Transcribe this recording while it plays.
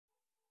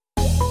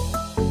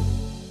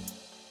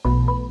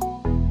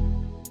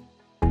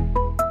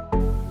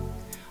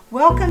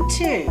Welcome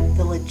to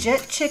the Legit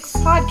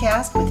Chix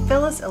podcast with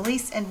Phyllis,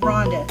 Alese, and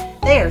Rhonda.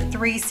 They are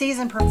 3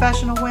 seasoned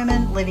professional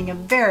women living a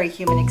very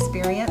human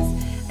experience,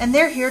 and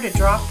they're here to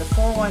drop the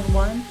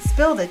 411,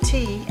 spill the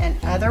tea, and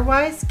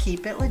otherwise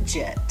keep it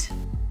legit.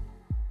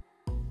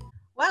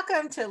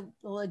 Welcome to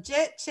the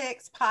Legit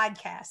Chix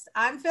podcast.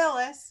 I'm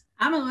Phyllis.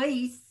 I'm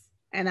Alese.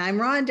 And I'm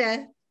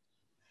Rhonda.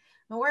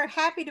 And we're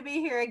happy to be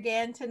here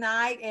again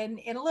tonight. And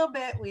in a little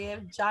bit, we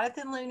have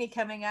Jonathan Looney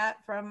coming up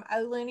from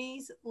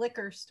Looney's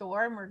liquor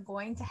store. And we're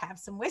going to have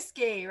some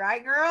whiskey,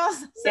 right,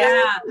 girls? So,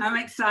 yeah,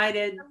 I'm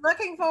excited. I'm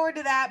looking forward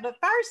to that. But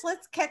first,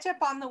 let's catch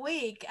up on the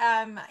week.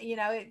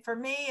 For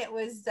me, it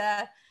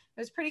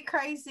was pretty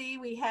crazy.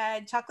 We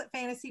had Chocolate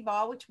Fantasy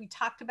Ball, which we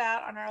talked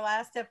about on our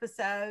last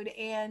episode.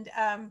 And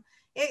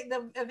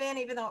the event,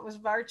 even though it was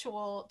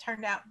virtual,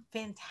 turned out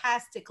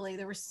fantastically.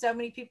 There were so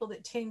many people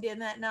that tuned in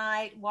that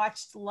night,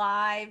 watched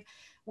live.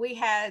 We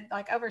had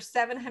like over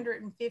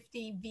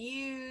 750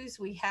 views.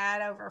 We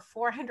had over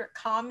 400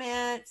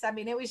 comments. I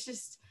mean, it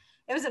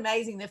was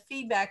amazing. The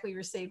feedback we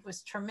received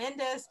was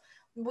tremendous.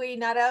 We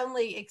not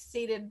only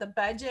exceeded the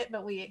budget,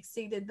 but we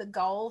exceeded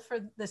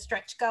the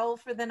stretch goal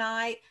for the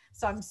night.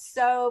 So I'm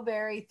so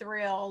very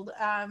thrilled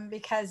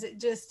because it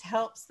just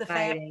helps the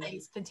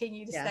families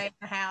continue to stay in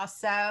the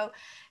house. So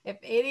if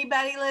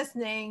anybody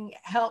listening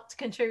helped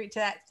contribute to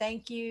that,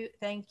 thank you,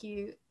 thank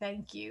you,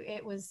 thank you.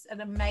 It was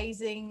an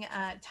amazing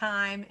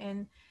time.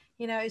 And,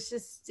 it's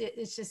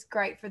just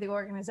great for the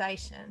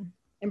organization.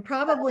 And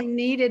probably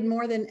needed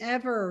more than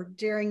ever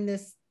during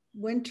this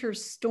winter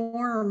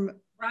storm.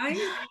 Right?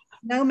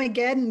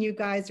 Snowmageddon you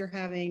guys are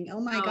having. Oh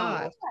my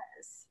gosh.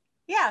 Yes.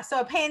 Yeah. So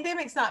a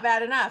pandemic's not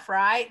bad enough,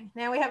 right?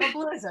 Now we have a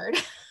blizzard.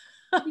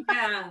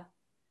 Yeah.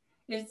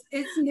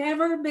 It's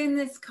never been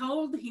this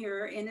cold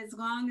here. And as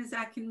long as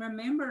I can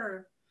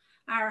remember,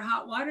 our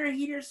hot water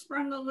heater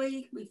sprung a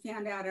leak. We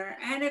found out our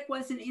attic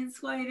wasn't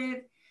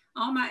insulated.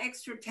 All my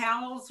extra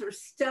towels are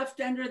stuffed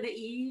under the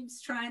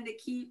eaves trying to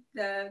keep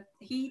the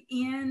heat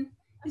in.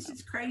 It's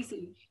just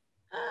crazy.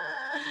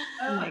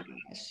 Oh my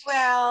gosh.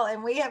 Well,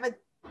 and we have a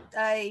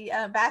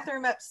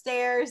bathroom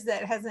upstairs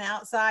that has an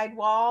outside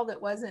wall that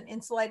wasn't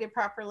insulated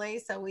properly.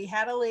 So we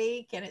had a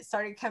leak and it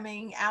started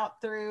coming out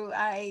through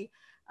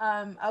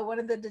one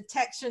of the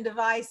detection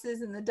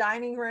devices in the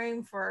dining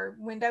room for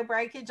window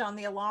breakage on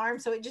the alarm.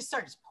 So it just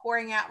starts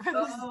pouring out from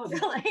the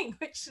ceiling,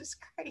 which is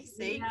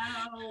cracy.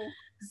 No.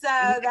 So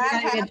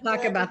that I can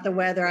talk about the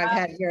weather I've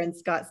had here in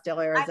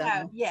Scottsdale, Arizona.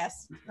 I know.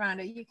 Yes,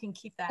 Rhonda, you can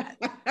keep that.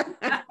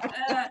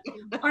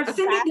 Or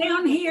send it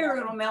down here;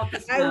 it'll melt the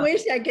snow. I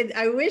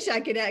wish I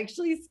could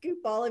actually scoop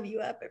all of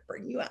you up and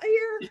bring you out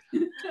here.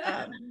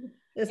 But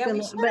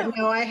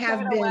no, I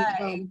have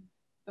been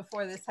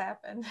before this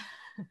happened.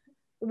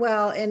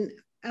 Well, and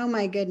oh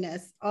my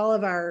goodness, all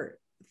of our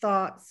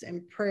thoughts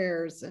and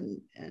prayers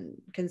and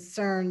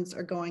concerns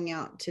are going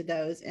out to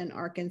those in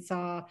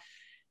Arkansas,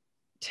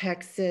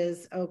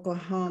 Texas,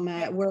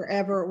 Oklahoma,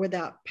 wherever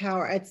without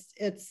power.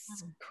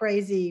 It's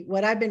crazy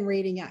what I've been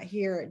reading out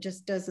here. It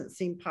just doesn't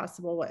seem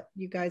possible what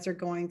you guys are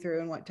going through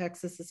and what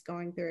Texas is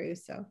going through.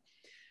 So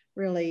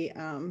really,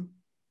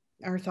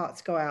 our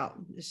thoughts go out.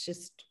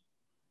 It's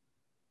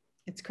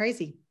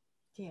crazy.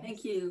 Yes.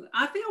 Thank you.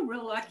 I feel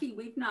real lucky.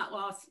 We've not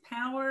lost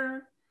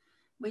power.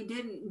 We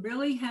didn't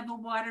really have a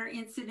water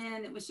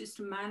incident. It was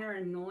just a minor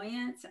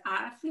annoyance.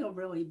 I feel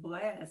really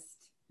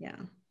blessed. Yeah,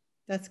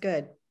 that's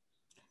good.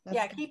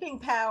 Keeping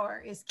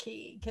power is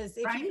key because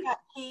if you got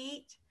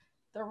heat,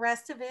 the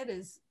rest of it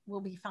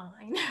will be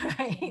fine,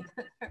 right?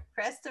 The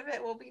rest of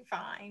it will be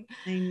fine.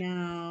 I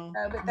know.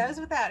 So, but those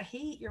without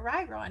heat, you're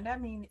right, Rhonda. I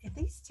mean, if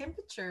these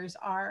temperatures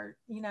are,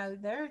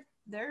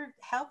 they're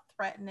health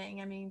threatening.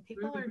 I mean,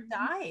 people are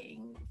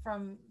dying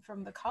from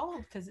the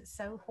cold because it's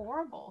so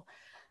horrible.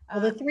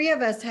 Well, the 3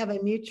 of us have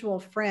a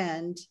mutual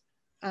friend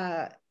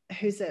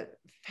who's a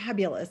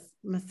fabulous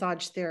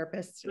massage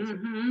therapist. We'll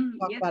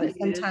talk about it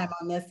sometime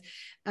on this.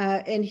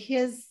 And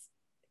his,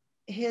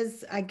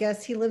 I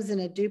guess he lives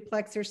in a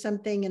duplex or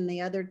something, and the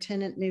other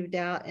tenant moved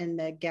out and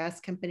the gas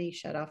company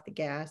shut off the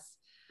gas.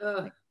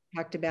 Like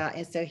talked about.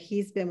 And so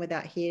he's been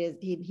without heat.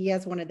 He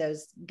has one of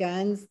those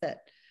guns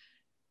that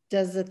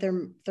does a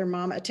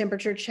thermometer, a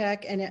temperature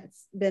check, and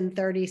it's been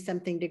 30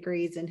 something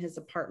degrees in his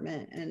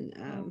apartment.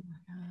 And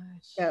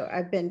so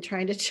I've been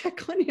trying to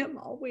check on him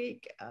all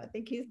week. I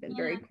think he's been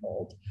very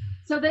cold.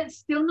 So that's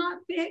still not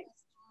fixed?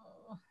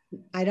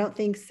 I don't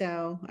think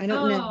so. I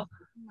don't know.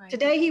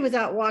 Today he was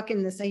out walking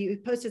in the snow. He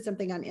posted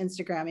something on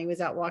Instagram. He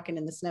was out walking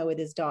in the snow with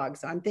his dog.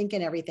 So I'm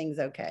thinking everything's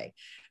okay.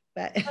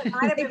 But it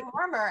might have been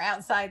warmer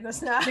outside in the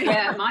snow.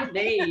 Yeah, it might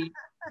be.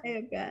 May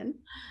have been.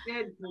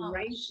 Good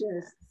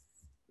gracious.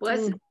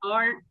 Bless his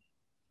heart.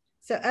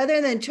 So other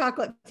than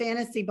Chocolate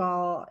Fantasy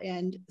Ball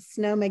and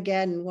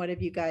Snowmageddon, what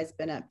have you guys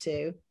been up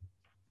to?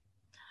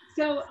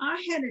 So I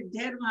had a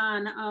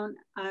deadline on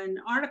an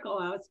article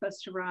I was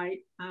supposed to write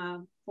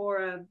for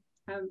a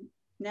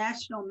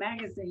national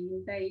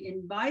magazine. They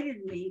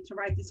invited me to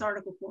write this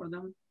article for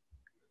them.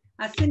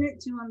 I sent it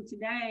to them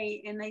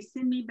today, and they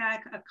send me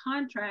back a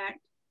contract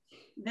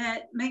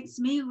that makes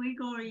me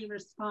legally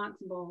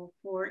responsible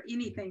for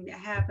anything that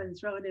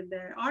happens relative to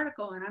that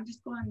article. And I'm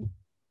just going,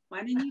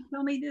 why didn't you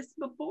tell me this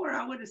before?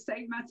 I would have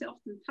saved myself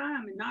some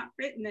time and not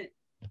written it.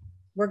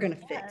 We're going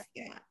to fix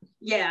that.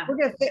 Yeah.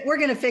 We're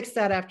going to fix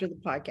that after the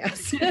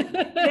podcast.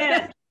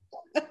 Yes.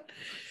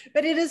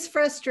 But it is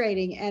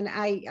frustrating. And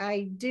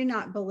I do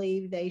not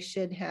believe they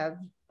should have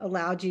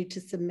allowed you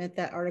to submit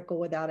that article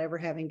without ever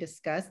having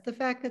discussed the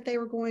fact that they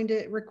were going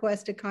to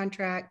request a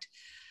contract.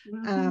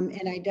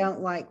 And I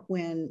don't like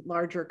when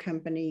larger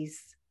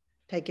companies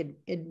take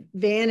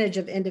advantage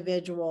of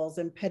individuals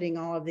and putting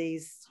all of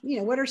these,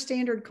 what are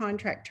standard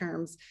contract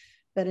terms,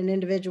 but an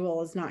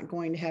individual is not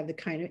going to have the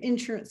kind of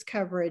insurance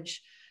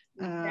coverage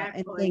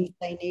and things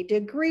they need to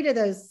agree to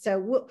those.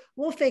 So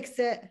we'll fix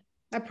it.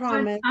 I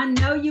promise. I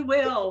know you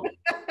will.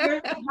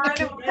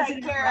 Rhonda will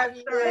take care of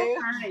you.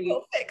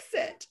 We'll fix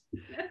it.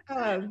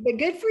 But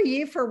good for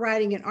you for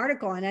writing an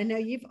article. And I know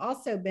you've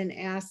also been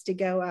asked to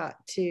go out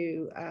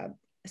to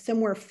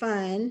somewhere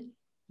fun.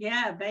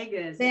 Yeah,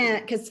 Vegas.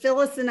 Because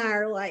Phyllis and I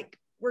are like,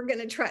 we're going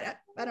to try to,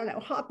 I don't know,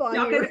 hop on.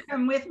 Y'all going to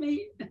come with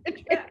me?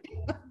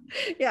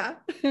 Yeah.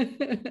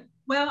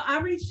 Well, I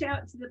reached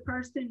out to the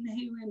person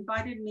who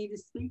invited me to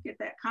speak at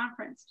that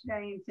conference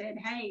today and said,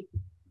 hey,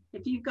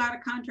 if you've got a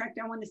contract,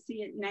 I want to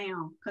see it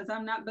now, because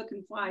I'm not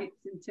booking flights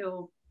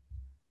until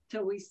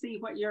we see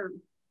what you're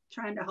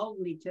trying to hold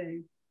me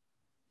to.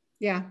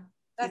 Yeah.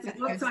 It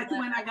looks like the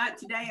one I got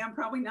today, I'm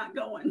probably not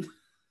going.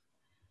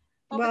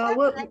 Well,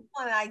 that's an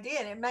excellent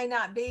idea. It may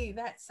not be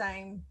that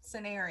same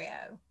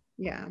scenario.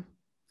 Yeah.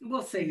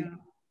 We'll see. Yeah.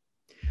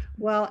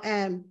 Well,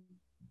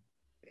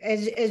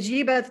 as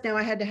you both know,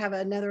 I had to have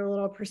another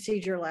little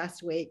procedure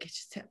last week.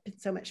 It's just been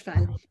so much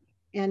fun.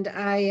 And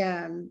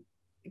I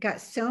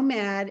got so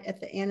mad at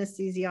the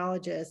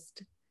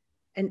anesthesiologist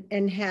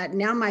and had,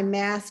 now my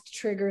mask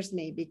triggers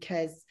me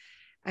because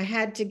I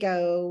had to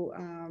go,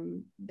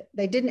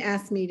 they didn't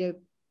ask me to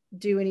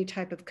do any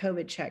type of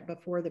COVID check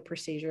before the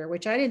procedure,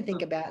 which I didn't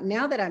think about.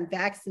 Now that I'm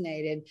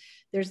vaccinated,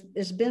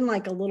 there's been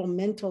like a little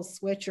mental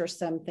switch or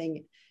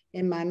something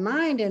in my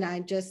mind, and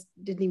I just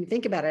didn't even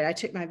think about it. I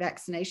took my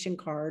vaccination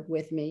card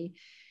with me,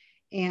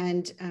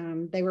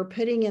 and they were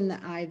putting in the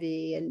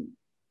IV,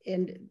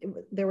 and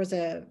there was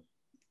a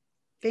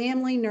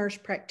family nurse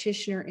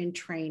practitioner in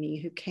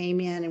training who came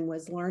in and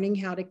was learning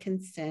how to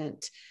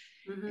consent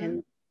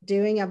and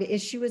doing it.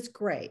 And she was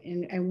great.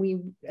 And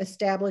we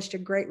established a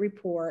great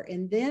rapport.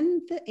 And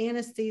then the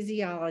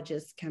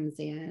anesthesiologist comes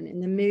in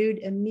and the mood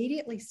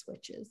immediately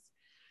switches.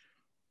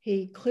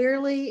 He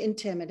clearly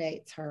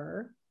intimidates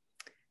her.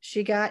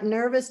 She got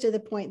nervous to the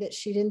point that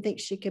she didn't think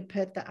she could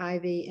put the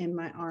IV in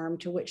my arm,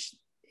 to which,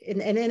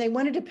 and then they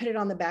wanted to put it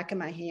on the back of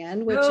my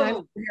hand, which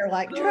I'm here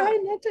like, try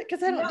not to,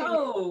 because I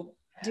don't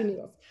do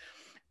needles.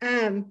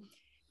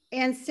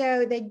 And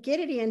so they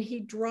get it in. He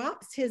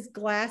drops his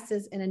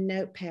glasses and a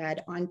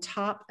notepad on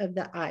top of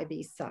the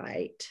IV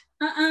site.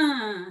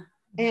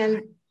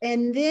 And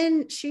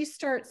then she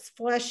starts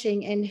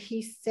flushing, and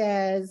he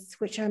says,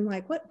 which I'm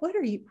like, what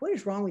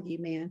is wrong with you,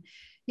 man?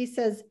 He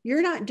says,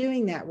 you're not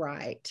doing that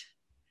right.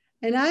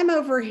 And I'm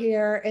over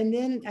here, and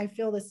then I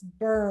feel this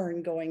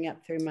burn going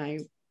up through my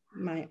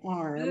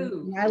arm.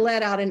 And I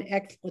let out an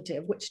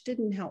expletive, which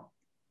didn't help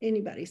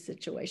anybody's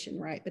situation,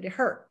 right? But it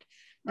hurt.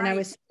 And I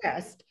was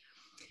stressed.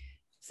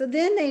 So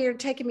then they are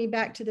taking me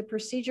back to the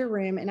procedure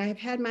room, and I've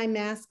had my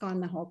mask on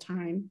the whole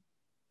time.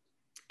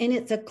 And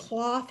it's a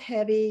cloth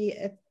heavy,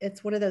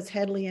 it's one of those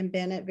Headley and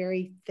Bennett,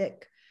 very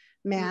thick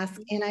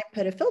mask. And I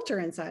put a filter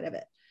inside of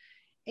it.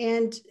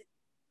 And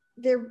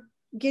they're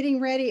getting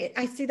ready.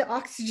 I see the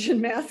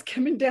oxygen mask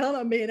coming down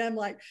on me, and I'm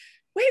like,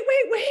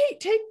 wait,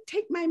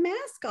 take my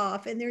mask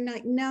off. And they're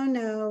like,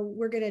 no,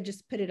 we're going to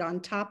just put it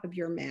on top of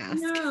your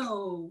mask.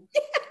 No.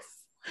 Yes.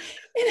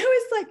 And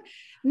I was like,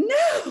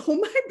 no,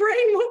 my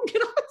brain won't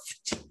get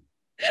oxygen.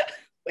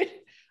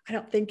 I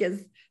don't think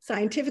is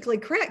scientifically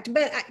correct,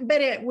 but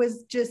it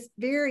was just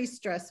very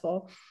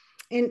stressful.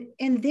 And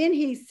then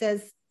he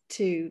says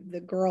to the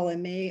girl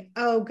and me,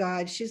 oh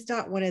God, she's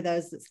not one of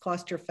those that's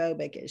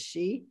claustrophobic, is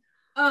she?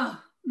 Oh,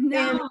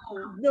 no. And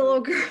the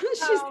little girl,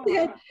 she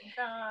said,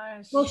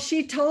 gosh. Well,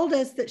 she told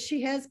us that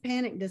she has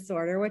panic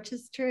disorder, which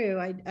is true.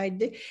 I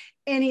did.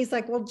 And he's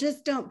like, well,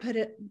 just don't put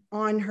it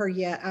on her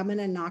yet. I'm going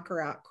to knock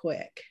her out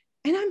quick.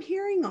 And I'm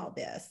hearing all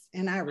this,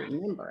 and I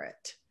remember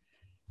it.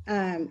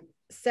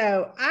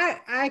 So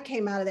I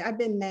came out of there. I've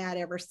been mad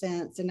ever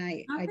since. And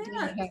I didn't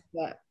have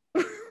that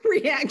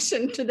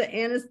reaction to the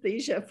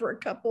anesthesia for a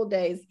couple of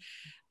days.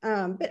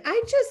 But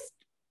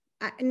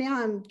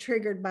now I'm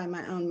triggered by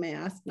my own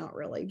mask, not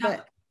really,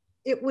 but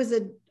it was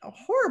a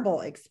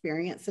horrible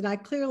experience, and I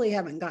clearly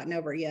haven't gotten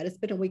over it yet. It's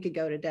been a week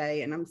ago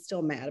today, and I'm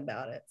still mad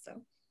about it.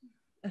 So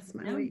that's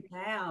my week.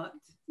 Doubt.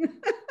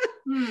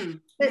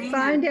 But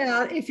find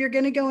out, if you're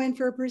going to go in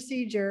for a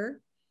procedure,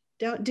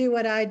 don't do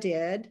what I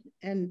did,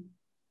 and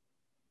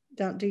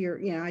don't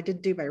do I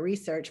did do my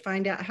research,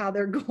 find out how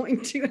they're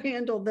going to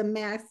handle the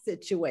mask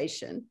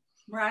situation.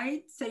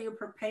 Right. So you're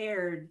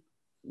prepared.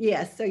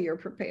 Yes. So you're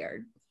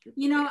prepared.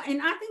 And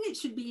I think it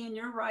should be in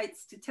your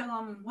rights to tell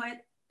them what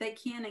they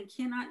can and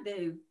cannot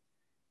do.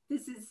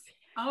 This is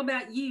all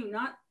about you,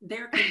 not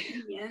their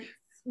convenience.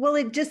 Well,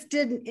 it just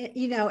didn't,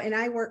 and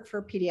I work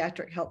for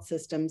pediatric health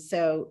systems,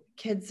 so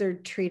kids are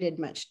treated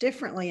much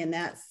differently, and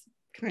that's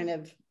kind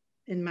of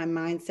in my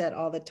mindset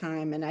all the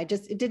time, and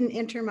it didn't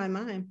enter my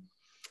mind.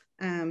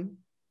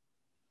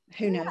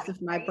 Who knows if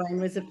my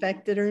brain was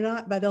affected or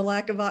not by the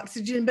lack of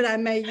oxygen, but I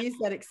may use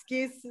that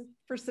excuse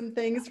for some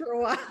things for a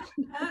while.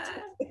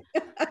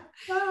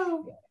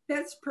 Oh,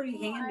 that's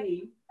pretty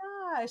handy.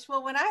 Gosh,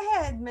 well, when I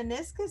had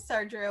meniscus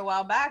surgery a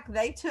while back,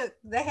 they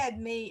had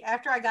me,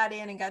 after I got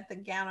in and got the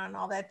gown on and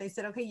all that, they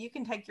said, okay, you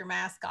can take your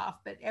mask off,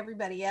 but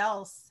everybody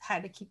else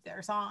had to keep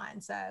theirs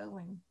on. So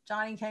when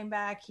Johnny came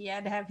back, he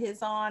had to have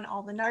his on,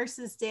 all the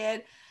nurses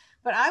did,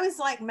 but I was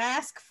like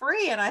mask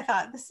free. And I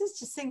thought,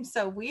 just seems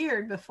so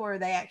weird before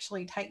they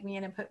actually take me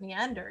in and put me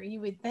under. You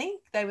would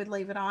think they would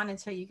leave it on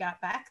until you got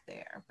back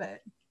there,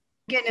 but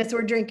goodness,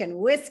 we're drinking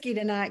whiskey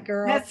tonight,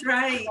 girls. That's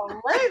right.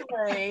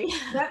 Absolutely.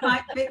 That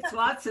might fix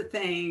lots of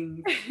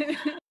things.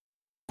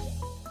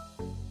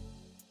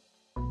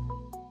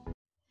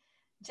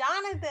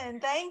 Jonathan,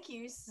 thank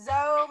you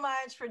so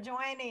much for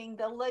joining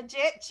the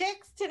Legit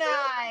Chix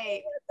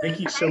tonight. Thank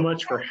you so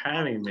much for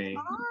having me.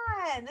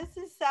 This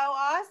is so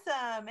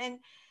awesome. And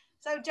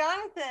so,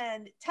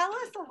 Jonathan, tell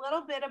us a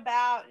little bit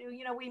about,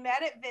 we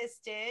met at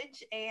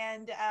Vistage,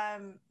 and,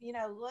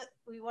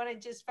 we want to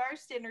just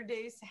first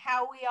introduce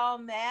how we all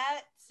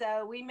met.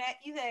 So we met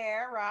you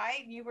there,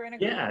 right? You were in a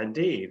group. Yeah,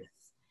 indeed.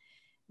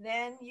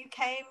 Then you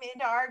came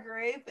into our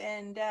group,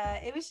 and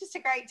it was just a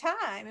great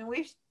time. And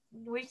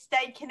we've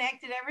stayed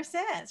connected ever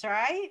since,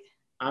 right?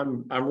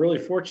 I'm really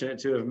fortunate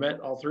to have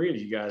met all three of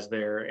you guys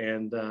there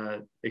and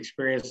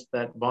experienced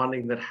that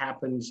bonding that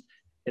happens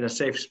in a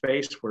safe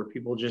space where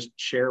people just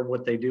share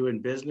what they do in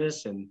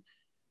business and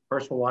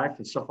personal life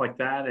and stuff like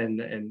that.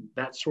 And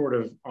that sort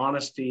of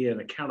honesty and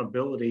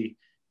accountability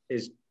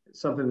is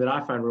something that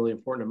I find really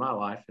important in my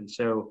life. And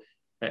so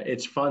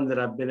it's fun that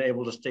I've been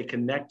able to stay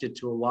connected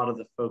to a lot of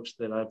the folks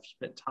that I've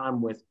spent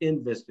time with in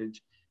Vistage.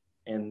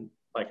 And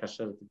like I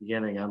said at the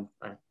beginning,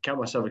 I count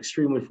myself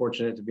extremely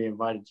fortunate to be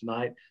invited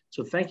tonight.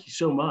 So thank you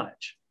so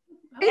much.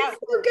 It's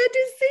so good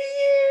to see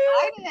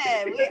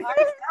you. We are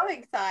so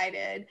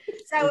excited.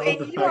 So,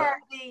 and you are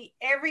the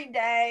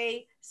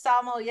Everyday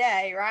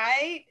Sommelier,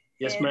 right?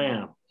 Yes,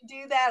 ma'am.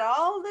 You do that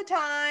all the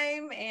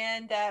time,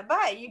 and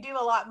but you do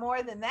a lot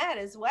more than that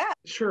as well.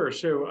 Sure.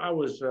 So I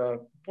was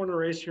born and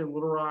raised here in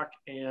Little Rock,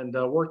 and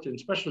worked in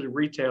specialty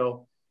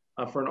retail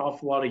for an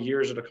awful lot of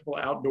years at a couple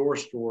of outdoor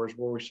stores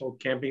where we sold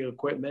camping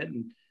equipment.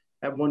 And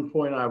at one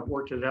point, I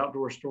worked at an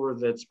outdoor store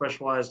that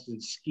specialized in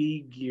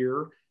ski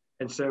gear.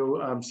 And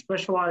so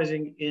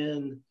specializing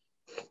in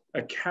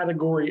a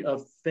category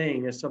of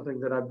thing is something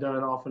that I've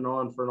done off and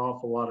on for an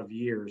awful lot of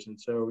years. And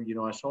so,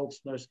 I sold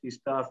snow ski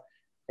stuff,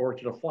 I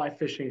worked at a fly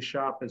fishing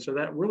shop. And so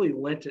that really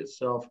lent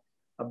itself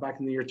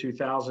back in the year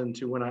 2000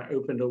 to when I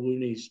opened a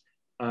Looney's,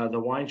 the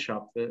wine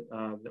shop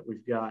that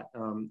we've got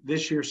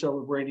this year,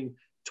 celebrating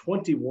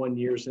 21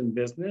 years in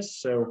business.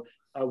 So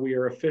we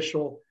are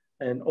official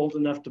and old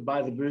enough to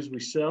buy the booze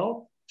we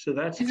sell. So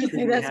that's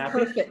happy.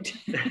 Perfect.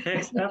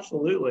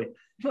 Absolutely.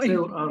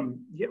 So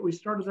we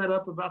started that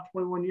up about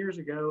 21 years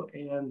ago,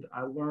 and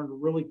I learned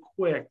really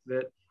quick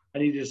that I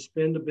needed to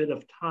spend a bit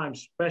of time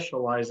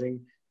specializing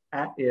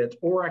at it,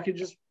 or I could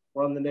just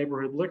run the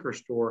neighborhood liquor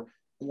store.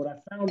 And what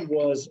I found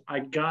was I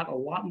got a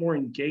lot more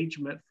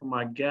engagement from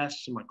my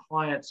guests and my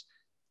clients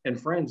and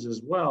friends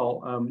as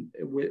well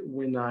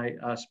when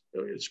I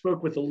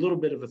spoke with a little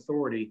bit of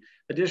authority.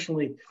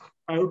 Additionally,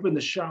 I opened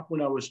the shop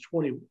when I was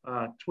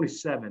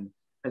 27.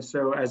 And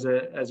so as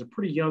a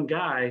pretty young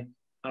guy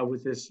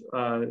with this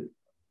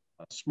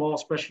small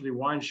specialty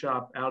wine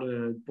shop out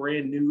in a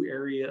brand new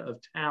area of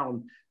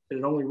town that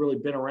had only really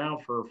been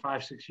around for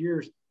 5-6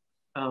 years,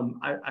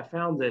 I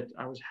found that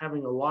I was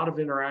having a lot of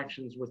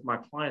interactions with my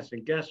clients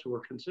and guests who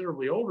were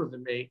considerably older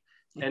than me.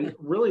 And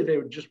really, they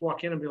would just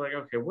walk in and be like,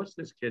 okay, what's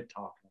this kid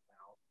talking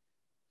about?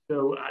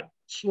 So I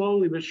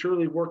slowly but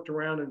surely worked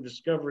around and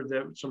discovered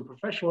that some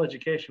professional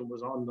education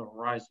was on the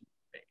horizon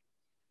for me.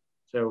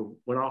 So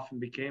went off and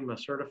became a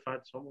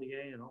certified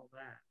sommelier and all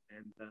that.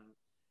 And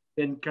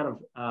then kind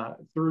of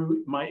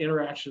through my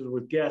interactions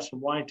with guests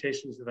and wine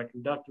tastings that I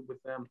conducted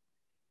with them,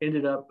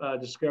 ended up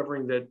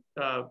discovering that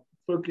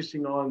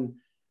focusing on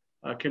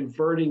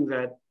converting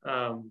that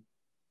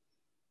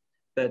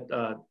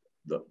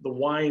the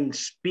wine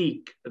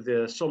speak,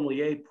 the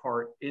sommelier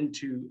part,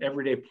 into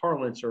everyday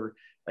parlance, or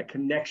that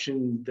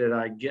connection that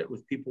I get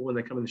with people when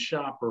they come in the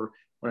shop, or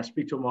when I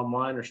speak to them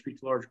online, or speak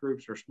to large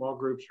groups or small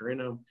groups, or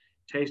in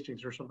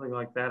tastings or something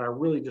like that. I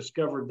really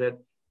discovered that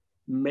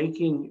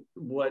making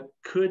what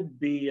could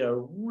be a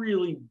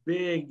really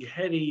big,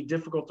 heady,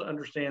 difficult to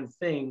understand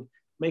thing,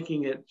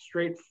 making it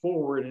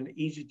straightforward and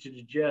easy to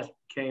digest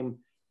became,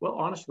 well,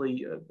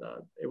 honestly,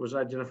 it was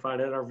identified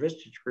at our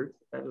Vistage group.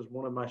 That is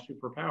one of my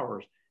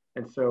superpowers.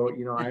 And so,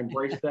 I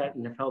embraced that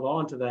and have held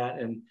on to that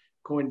and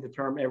coined the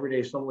term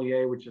Everyday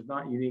Sommelier, which is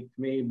not unique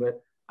to me,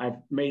 but I've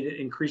made it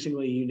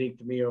increasingly unique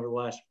to me over the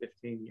last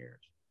 15 years.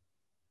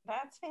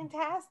 That's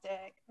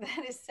fantastic.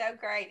 That is so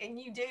great. And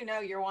you do know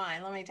your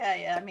wine, let me tell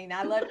you. I mean,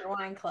 I love your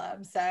wine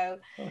club. So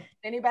if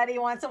anybody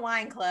wants a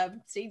wine club,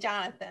 see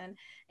Jonathan.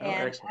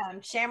 And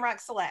Shamrock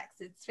Selects.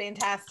 It's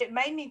fantastic. It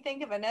made me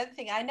think of another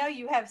thing. I know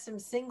you have some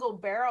single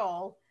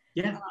barrel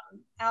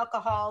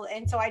alcohol.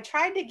 And so I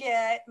tried to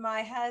get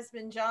my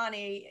husband,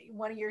 Johnny,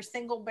 one of your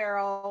single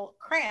barrel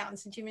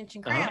crowns. Since you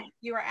mentioned crowns,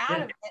 you were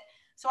out of it.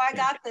 So I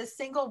got the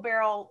single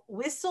barrel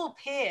Whistle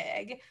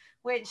Pig,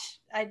 which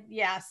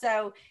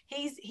so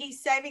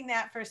he's saving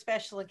that for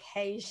special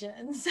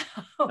occasions. So,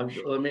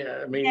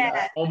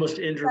 I almost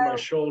injured my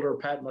shoulder,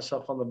 patting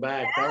myself on the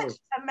back. That was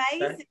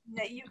amazing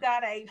that you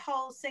got a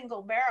whole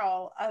single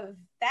barrel of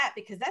that,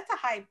 because that's a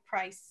high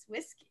price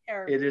whiskey.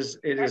 It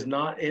is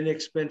not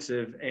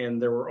inexpensive,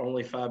 and there were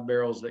only 5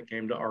 barrels that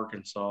came to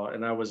Arkansas,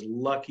 and I was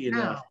lucky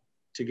enough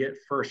to get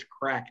first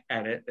crack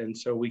at it. And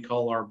so we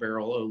call our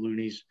barrel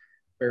Looney's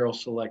Barrel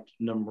Select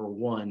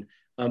 #1.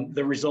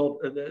 The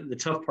result, the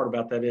tough part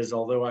about that is,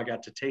 although I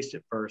got to taste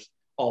it first,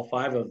 all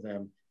 5 of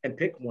them, and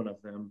pick one of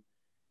them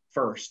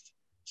first.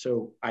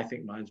 So I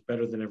think mine's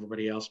better than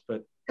everybody else,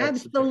 but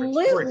that's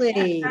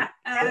absolutely.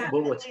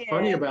 But what's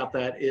funny about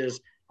that is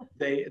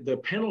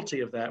the penalty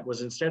of that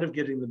was, instead of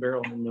getting the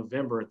barrel in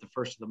November at the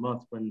first of the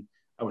month when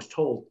I was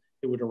told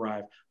it would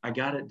arrive, I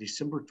got it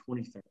December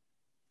 23rd.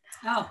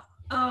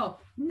 Oh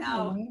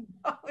no.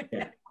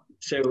 Yeah.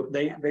 So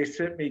they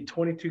sent me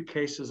 22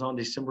 cases on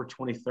December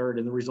 23rd,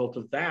 and the result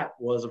of that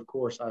was, of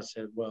course, I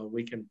said, well,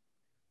 we can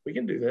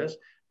do this,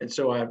 and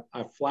so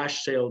I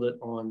flash sailed it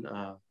on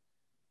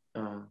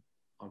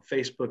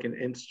Facebook and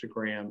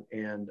Instagram,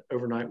 and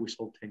overnight we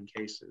sold 10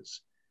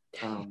 cases.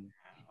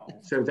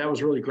 So that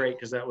was really great,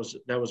 because that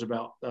was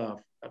about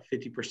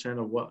 50%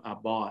 of what I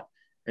bought,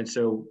 and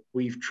so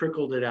we've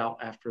trickled it out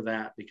after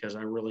that, because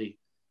I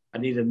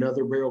need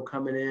another barrel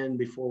coming in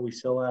before we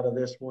sell out of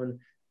this one.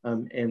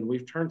 And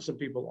we've turned some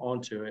people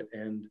onto it,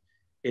 and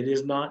it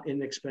is not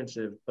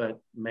inexpensive, but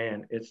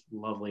man, it's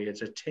lovely.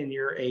 It's a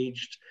 10-year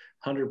aged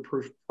 100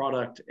 proof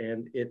product,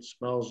 and it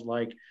smells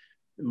like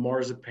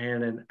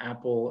marzipan and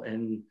apple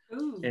and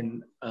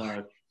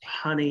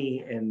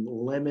honey and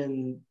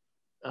lemon,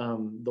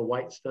 the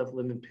white stuff,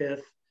 lemon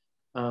pith.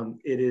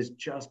 It is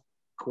just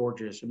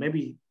gorgeous. And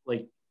maybe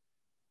like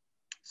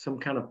some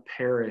kind of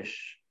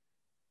parish.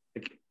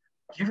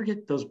 Do you ever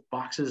get those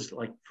boxes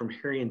like from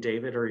Harry and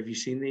David, or have you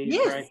seen these?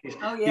 Yes.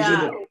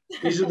 Right?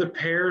 These are the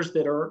pears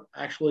that are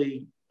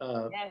actually.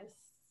 I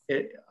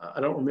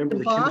don't remember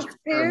the chemistry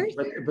term,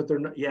 but they're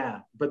not.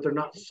 Yeah, but they're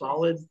not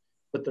solid.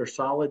 But they're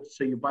solid,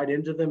 so you bite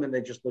into them and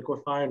they just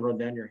liquefy and run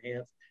down your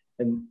hands.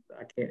 And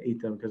I can't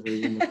eat them because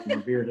they end up in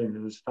my beard in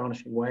an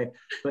astonishing way.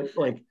 But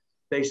like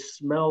they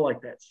smell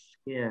like that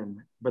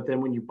skin. But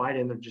then when you bite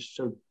in, they're just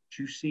so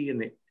juicy.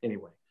 And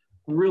anyway,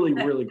 really,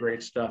 really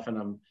great stuff. And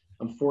I'm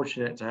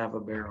fortunate to have a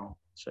barrel.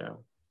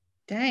 So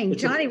dang,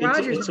 Johnny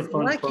Rogers is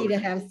lucky to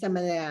have some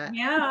of that.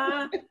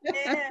 Yeah.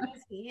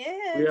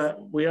 Yes.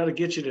 We ought to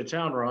get you to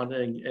town,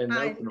 Rhonda, and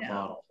open a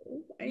bottle.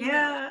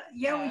 Yeah,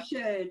 we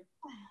should.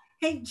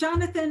 Hey,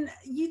 Jonathan,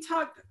 you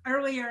talked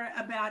earlier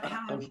about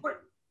how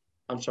important.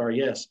 I'm sorry.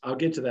 Yes, I'll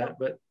get to that,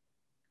 but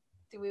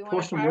do we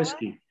pour some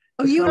whiskey.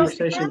 Oh, this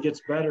conversation gets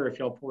better if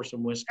y'all pour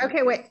some whiskey.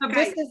 Okay, wait.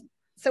 Okay.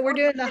 So we're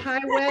doing the High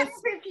West.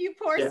 If you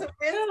pour some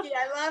whiskey,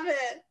 I love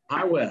it.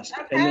 High West.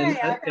 Okay,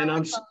 and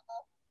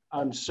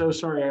I'm so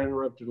sorry I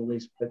interrupted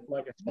Alese, but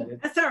like I said,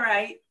 that's all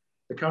right.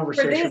 The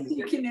conversation. For this,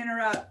 you can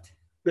interrupt.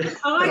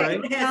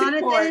 Right?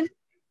 Jonathan,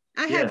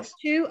 I have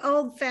 2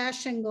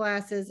 old-fashioned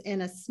glasses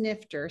and a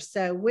snifter.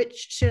 So which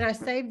should I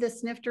save the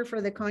snifter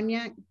for the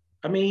cognac?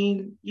 I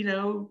mean,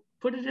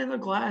 put it in the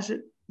glass.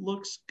 It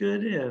looks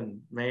good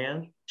in,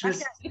 man.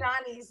 Just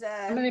Johnny's.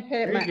 I'm going to put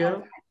it there you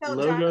go.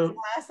 Logo.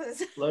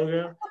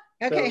 Logo.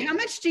 Okay, So, how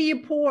much do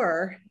you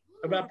pour?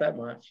 About that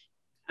much.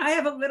 I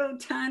have a little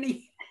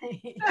tiny.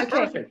 Okay.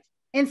 Perfect.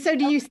 And so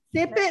do you sip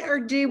it, or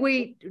do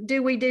we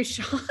do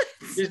shots?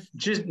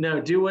 Just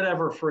no, do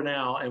whatever for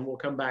now, and we'll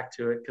come back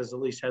to it, because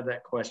Alese had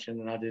that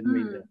question and I didn't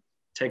mean to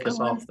take us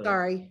off.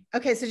 Sorry.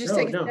 Okay, so just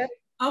take a sip.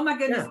 Oh my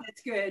goodness,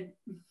 that's good.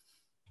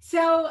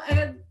 So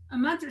a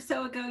month or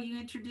so ago, you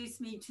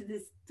introduced me to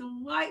this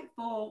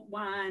delightful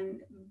wine,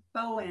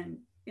 Bowen,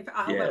 if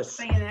I hope I'm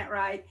saying that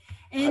right.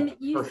 And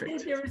you said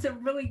there was a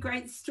really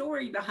great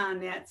story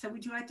behind that. So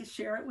would you like to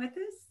share it with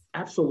us?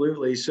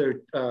 Absolutely. So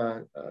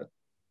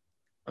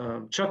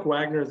Chuck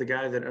Wagner, the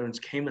guy that owns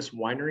Camus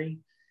Winery,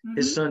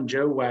 his son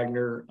Joe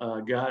Wagner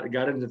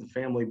got into the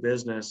family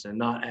business, and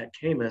not at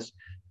Camus,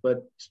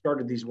 but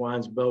started these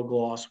wines,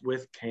 Belgloss,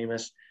 with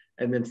Camus.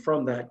 And then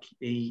from that,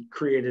 he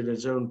created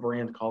his own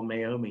brand called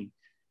Maomi.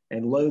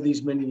 And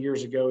these many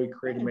years ago, he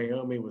created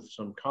Maomi with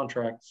some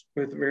contracts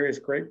with various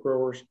grape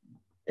growers,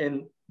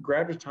 and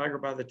grabbed a tiger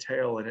by the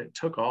tail, and it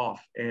took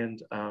off.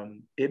 And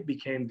it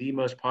became the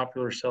most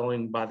popular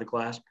selling by the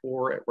glass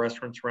pour at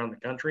restaurants around the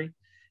country.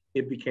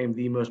 It became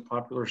the most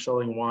popular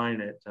selling wine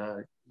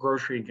at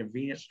grocery and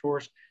convenience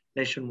stores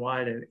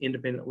nationwide, and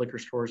independent liquor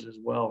stores as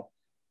well,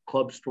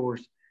 club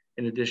stores.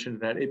 In addition to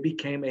that, it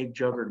became a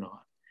juggernaut.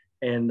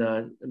 And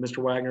Mr.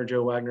 Wagner,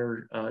 Joe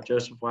Wagner,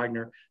 Joseph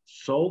Wagner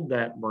sold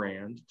that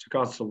brand to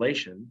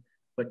Constellation,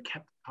 but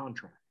kept the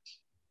contracts.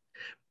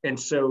 And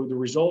so the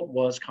result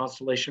was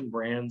Constellation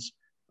Brands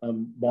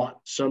bought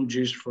some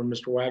juice from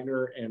Mr.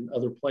 Wagner and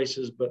other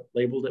places, but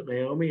labeled it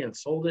Naomi and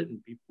sold it,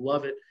 and people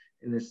love it,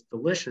 and it's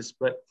delicious.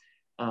 But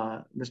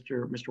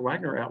Mr.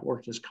 Wagner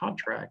outworked his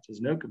contract,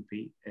 his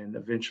no-compete, and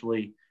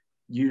eventually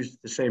used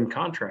the same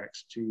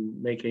contracts to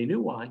make a new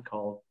wine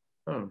called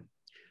Home.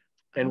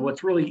 And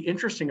what's really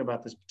interesting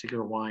about this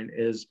particular wine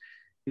is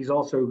he's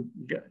also,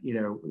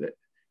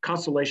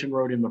 Constellation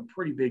wrote him a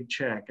pretty big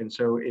check. And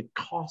so it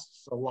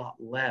costs a lot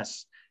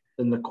less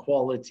than the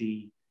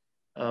quality,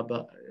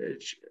 but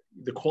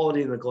the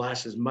quality in the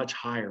glass is much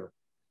higher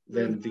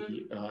than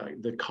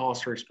the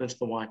cost or expense of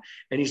the wine.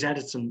 And he's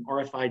added some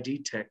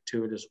RFID tech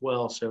to it as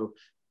well. So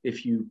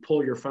if you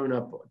pull your phone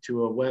up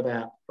to a web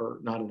app, or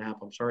not an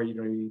app, I'm sorry, you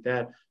don't need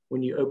that.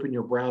 When you open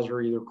your browser,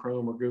 either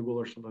Chrome or Google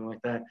or something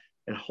like that,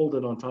 and hold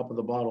it on top of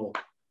the bottle,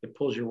 it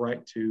pulls you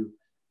right to,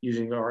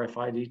 using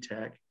RFID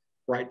tech,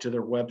 right to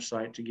their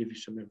website to give you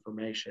some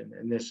information.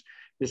 And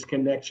this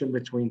connection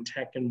between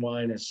tech and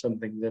wine is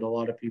something that a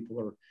lot of people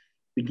are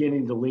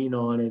beginning to lean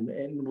on.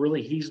 And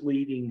really, he's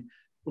leading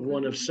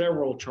one of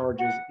several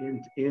charges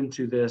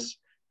into this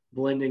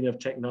blending of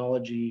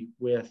technology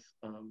with,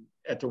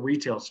 at the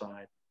retail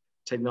side,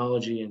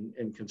 technology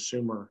and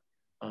consumer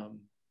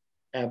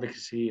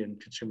advocacy and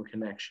consumer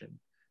connection.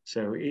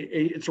 So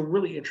it's a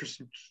really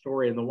interesting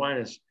story, and the wine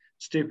is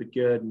stupid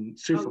good and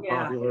super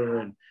popular,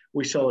 and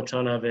we sell a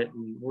ton of it,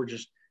 and we're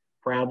just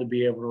proud to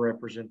be able to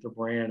represent the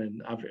brand.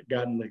 And I've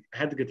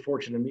had the good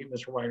fortune to meet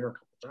Mr. Wagner a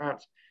couple of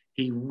times.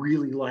 He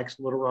really likes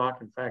Little Rock.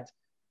 In fact,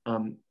 I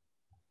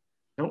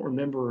don't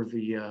remember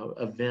the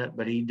event,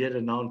 but he did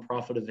a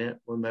nonprofit event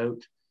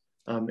remote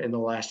in the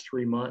last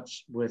 3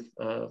 months with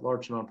a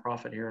large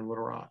nonprofit here in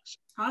Little Rock.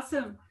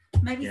 Awesome.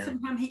 Maybe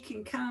sometime he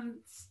can come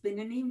spend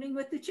an evening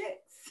with the Chix.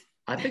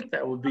 I think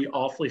that would be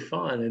awfully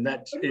fun. And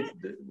that's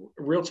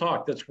real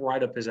talk. That's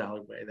right up his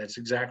alleyway. That's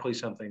exactly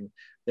something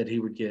that he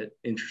would get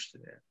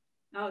interested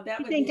in. Oh, that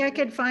you think I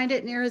could find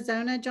it in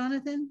Arizona,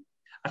 Jonathan?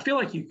 I feel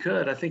like you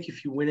could. I think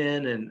if you went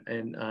in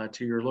and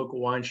to your local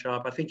wine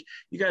shop, I think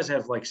you guys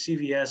have like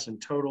CVS and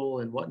Total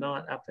and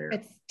whatnot out there.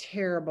 It's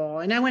terrible.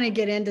 And I want to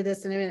get into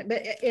this in a minute,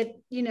 but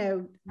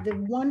the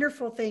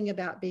wonderful thing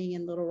about being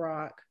in Little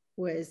Rock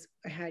was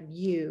I had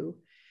you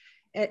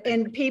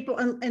and people,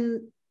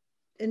 and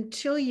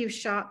until you've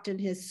shopped in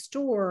his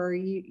store,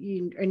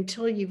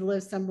 until you've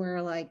lived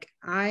somewhere like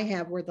I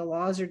have, where the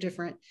laws are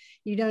different,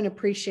 you don't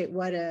appreciate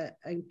what a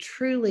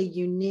truly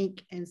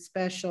unique and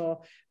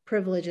special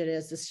privilege it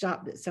is to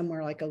shop at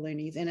somewhere like a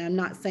Looney's. And I'm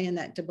not saying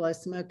that to blow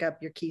smoke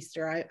up your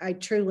keister. I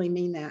truly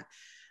mean that.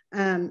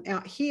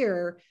 Out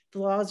here, the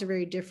laws are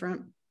very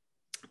different,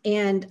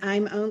 and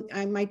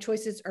my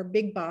choices are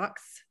big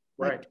box,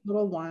 like right,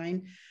 Total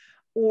Wine,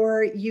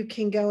 or you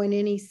can go in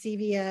any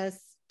CVS,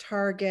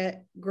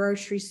 Target,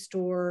 grocery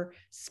store,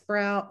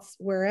 Sprouts,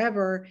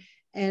 wherever,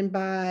 and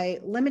buy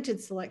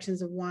limited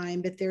selections of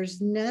wine. But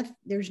there's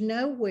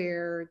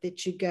nowhere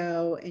that you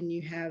go and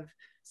you have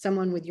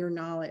someone with your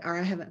knowledge, or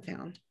I haven't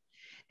found.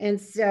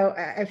 And so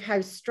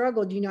I've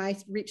struggled. I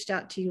reached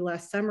out to you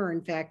last summer.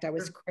 In fact, I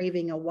was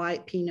craving a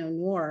white Pinot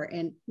Noir,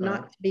 and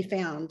not to be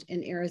found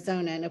in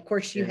Arizona. And of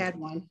course you had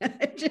one.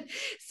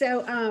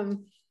 So,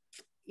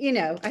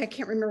 I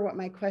can't remember what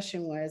my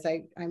question was.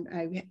 I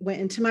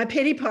went into my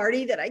pity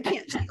party that I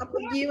can't shop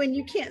with you and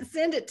you can't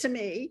send it to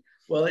me.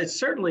 Well, it's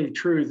certainly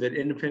true that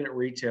independent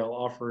retail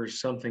offers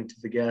something to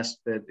the guest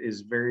that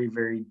is very,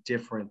 very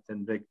different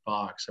than big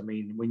box. I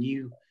mean, when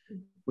you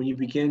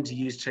begin to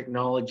use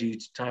technology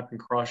to type and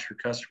cross your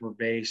customer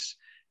base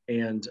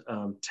and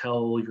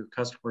tell your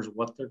customers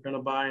what they're going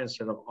to buy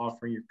instead of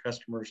offering your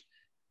customers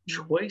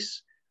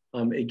choice,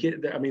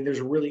 there's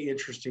a really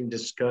interesting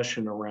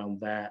discussion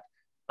around that.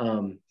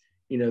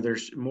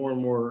 There's more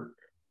and more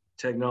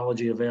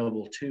technology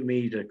available to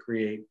me to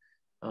create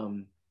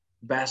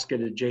basket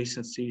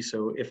adjacency.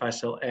 So if I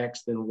sell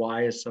X, then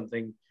Y is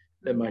something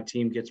that my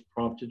team gets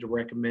prompted to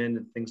recommend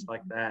and things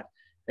like that.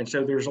 And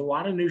so there's a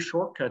lot of new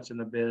shortcuts in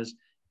the biz.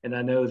 And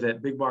I know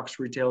that big box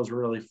retail is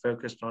really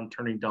focused on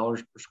turning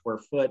dollars per square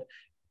foot.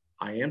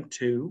 I am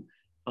too,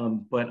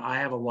 but I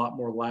have a lot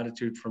more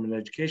latitude from an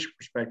education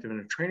perspective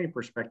and a training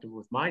perspective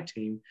with my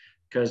team,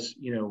 because,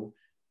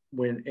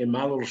 when in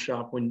my little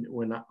shop,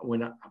 when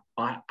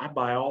I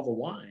buy all the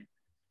wine.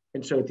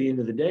 And so at the end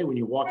of the day, when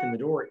you walk in the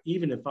door,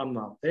 even if I'm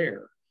not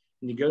there,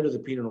 and you go to the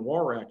Pinot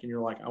Noir rack and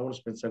you're like, I want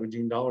to spend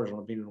 $17 on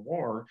a Pinot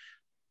Noir,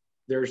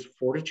 there's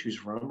 4 to choose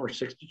from or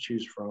 6 to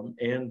choose from.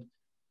 And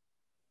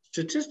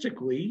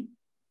statistically,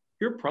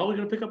 you're probably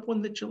going to pick up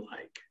one that you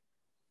like.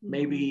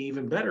 Maybe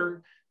even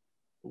better,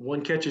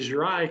 one catches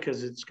your eye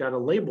because it's got a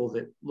label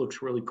that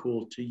looks really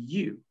cool to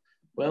you.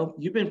 Well,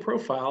 you've been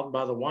profiled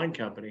by the wine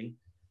company,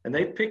 and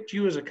they picked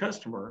you as a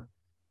customer,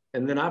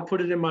 and then I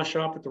put it in my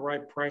shop at the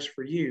right price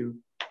for you,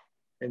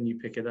 and you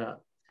pick it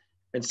up.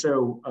 And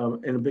so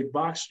in a big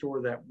box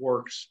store, that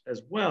works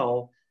as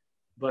well.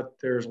 but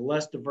there's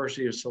less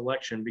diversity of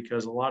selection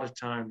because a lot of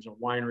times a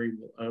winery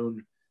will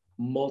own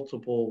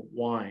multiple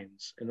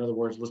wines. In other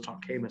words, let's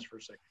talk Caymus for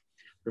a second.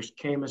 There's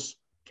Caymus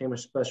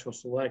Special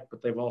Select,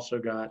 but they've also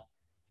got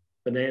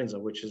Bonanza,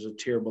 which is a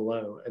tier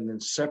below. And then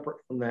separate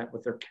from that,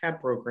 with their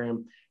CAB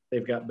program,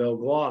 they've got Belle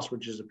Gloss,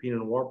 which is a Pinot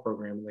Noir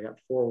program, and they got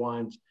 4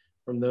 wines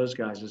from those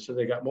guys. And so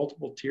they got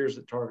multiple tiers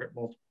that target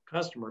multiple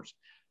customers.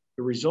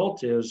 The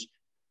result is,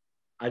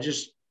 I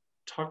just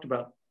talked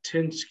about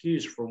 10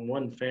 SKUs from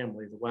one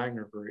family, the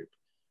Wagner Group.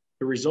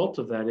 The result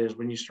of that is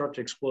when you start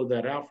to explode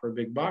that out for a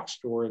big box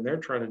store, and they're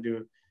trying to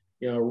do,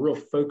 a real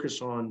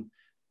focus on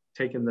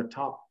taking the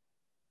top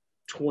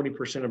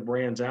 20% of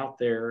brands out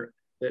there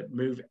that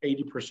move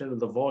 80% of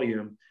the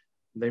volume,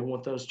 they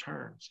want those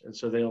turns. And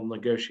so they'll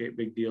negotiate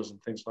big deals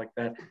and things like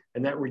that.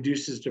 And that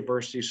reduces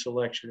diversity,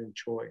 selection, and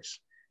choice.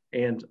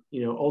 And,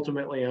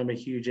 ultimately, I'm a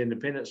huge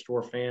independent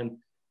store fan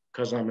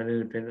because I'm an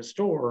independent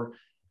store.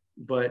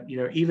 But,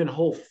 even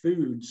Whole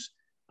Foods,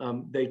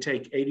 they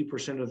take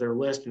 80% of their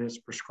list and it's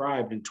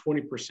prescribed, and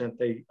 20%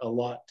 they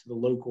allot to the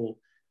local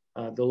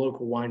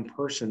wine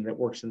person that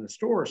works in the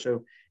store.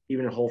 So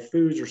even at Whole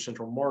Foods or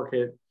Central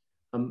Market,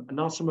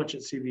 not so much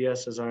at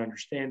CVS as I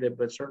understand it,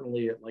 but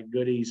certainly at like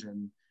Goodies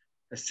and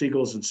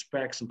Siegel's and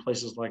Specs and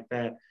places like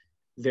that,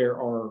 there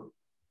are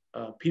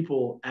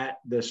people at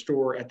the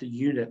store at the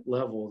unit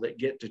level that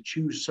get to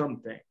choose some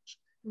things.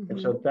 Mm-hmm.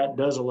 And so that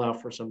does allow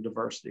for some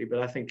diversity. But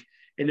I think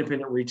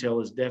independent retail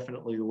is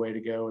definitely the way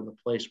to go, and the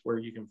place where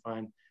you can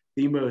find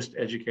the most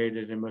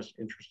educated and most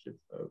interested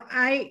folks.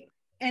 I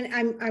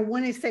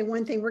want to say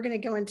one thing. We're going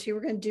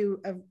to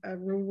do a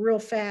real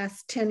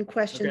fast 10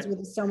 questions with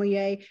a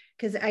sommelier,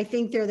 because I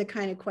think they're the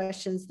kind of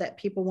questions that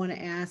people want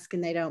to ask,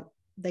 and they don't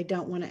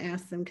want to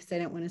ask them because they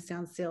don't want to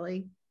sound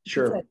silly.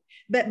 Sure.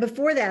 But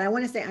before that, I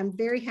want to say I'm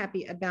very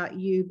happy about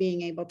you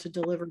being able to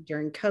deliver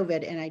during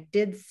COVID. And I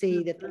did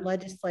see that the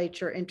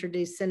legislature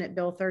introduced Senate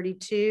Bill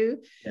 32,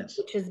 yes,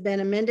 which has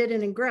been amended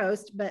and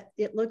engrossed, but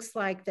it looks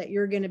like that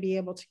you're going to be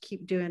able to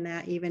keep doing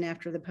that even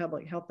after the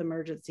public health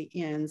emergency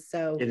ends.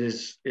 So it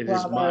is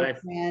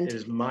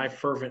my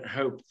fervent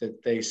hope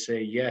that they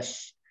say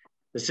yes.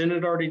 The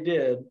Senate already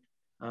did.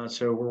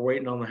 So we're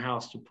waiting on the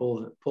House to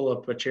pull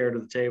up a chair to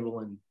the table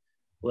and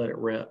let it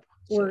rip.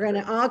 We're going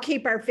to all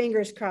keep our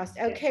fingers crossed.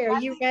 Okay,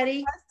 are you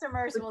ready?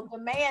 Customers will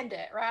demand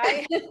it,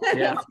 right?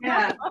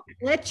 Yeah.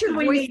 Let your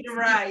voice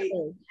right.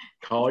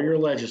 Call your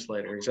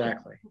legislator,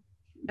 exactly.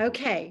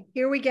 Okay,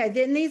 here we go.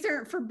 Then these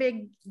aren't for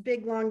big,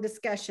 long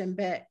discussion,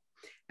 but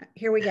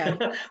here we go.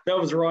 That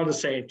was Rhonda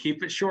saying,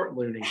 keep it short,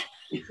 Looney.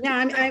 No,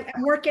 I'm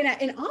working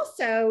at, and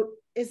also,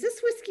 is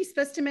this whiskey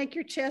supposed to make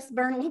your chest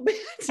burn a little bit?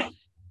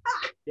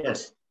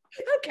 Yes.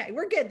 Okay,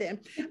 we're good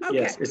then. Okay.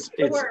 Yes, it's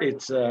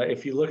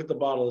if you look at the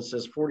bottle, it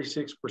says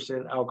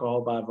 46%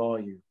 alcohol by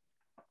volume.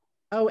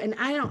 Oh, and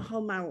I don't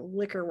hold my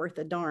liquor worth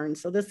a darn,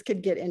 so this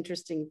could get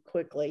interesting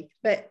quickly.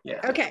 But yeah.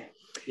 Okay.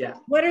 Yeah.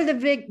 What are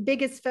the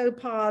biggest faux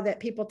pas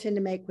that people tend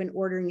to make when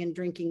ordering and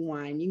drinking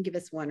wine? You can give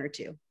us one or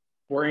two.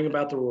 Worrying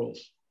about the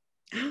rules.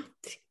 Oh,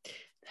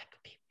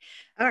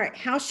 all right.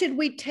 How should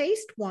we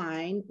taste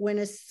wine when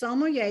a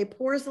sommelier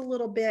pours a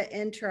little bit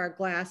into our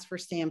glass for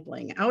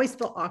sampling? I always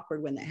feel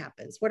awkward when that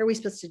happens. What are we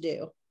supposed to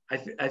do? I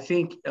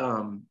think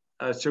so.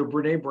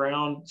 Brene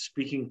Brown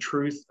speaking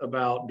truth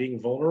about being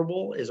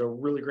vulnerable is a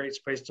really great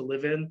space to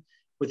live in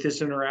with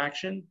this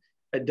interaction.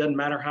 It doesn't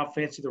matter how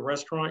fancy the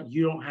restaurant.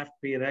 You don't have to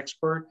be an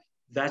expert.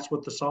 That's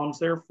what the Som's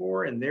there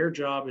for. And their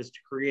job is to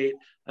create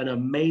an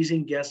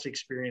amazing guest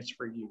experience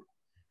for you.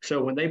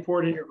 So when they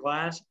pour it in your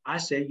glass, I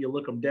say you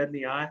look them dead in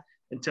the eye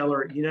and tell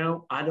her,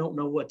 I don't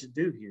know what to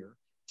do here.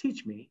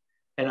 Teach me.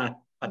 And I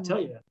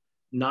tell you,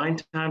 9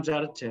 times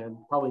out of 10,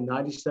 probably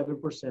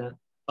 97%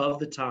 of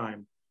the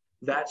time,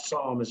 that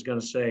Somm is going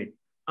to say,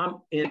 I'm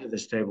into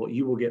this table.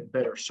 You will get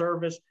better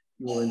service.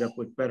 You will end up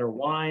with better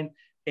wine.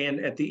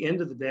 And at the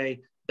end of the day,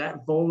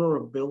 that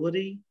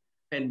vulnerability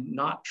and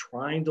not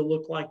trying to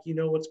look like you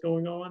know what's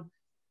going on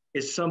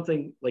is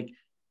something like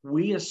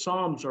we as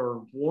Somms are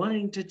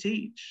wanting to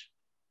teach.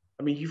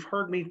 I mean, you've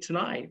heard me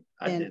tonight.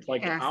 I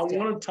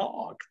want to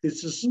talk.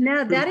 This is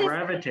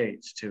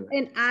gravitates to it.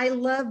 And I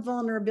love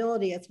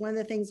vulnerability. It's one of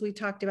the things we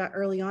talked about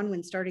early on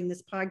when starting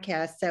this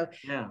podcast. So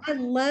yeah. I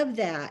love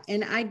that.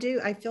 And I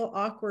feel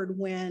awkward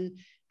when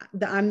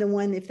I'm the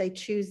one, if they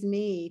choose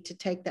me to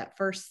take that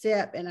first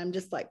sip and I'm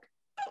just like,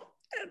 oh,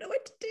 I don't know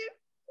what to do.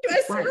 Do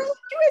I swirl? Do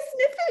I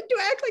sniff it? Do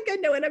I act like I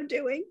know what I'm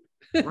doing?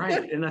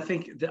 Right. And I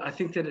think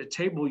that at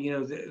table,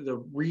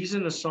 the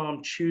reason a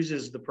Somm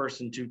chooses the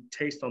person to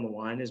taste on the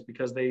wine is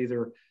because they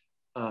either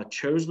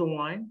chose the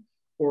wine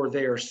or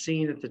they are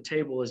seen at the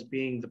table as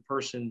being the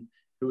person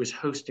who is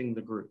hosting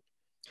the group.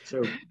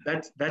 So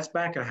that's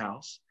back of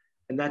house.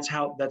 And that's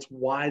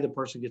why the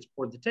person gets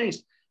poured the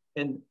taste.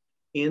 And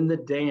in the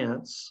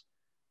dance,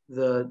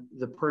 the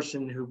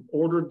person who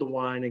ordered the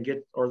wine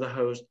or the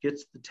host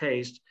gets the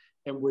taste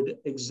and would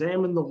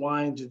examine the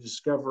wine to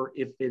discover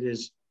if it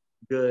is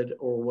good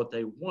or what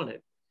they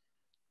wanted.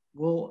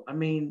 Well, I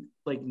mean,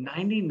 like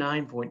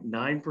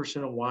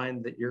 99.9% of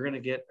wine that you're going to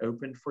get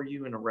opened for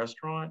you in a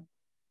restaurant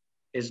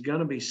is going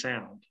to be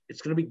sound.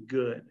 It's going to be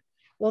good.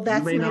 Well,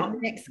 that's my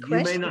next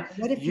question.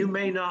 You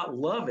may not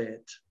love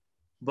it,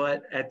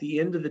 but at the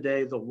end of the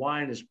day, the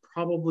wine is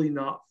probably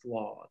not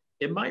flawed.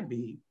 It might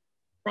be,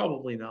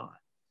 probably not.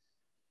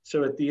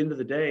 So at the end of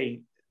the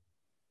day,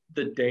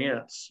 the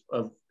dance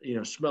of,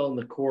 smelling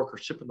the cork or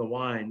sipping the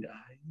wine,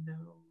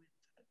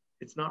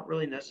 it's not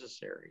really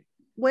necessary.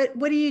 What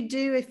do you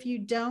do if you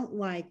don't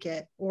like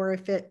it, or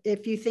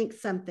if you think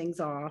something's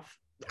off?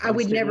 I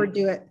would never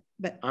do it,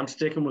 but I'm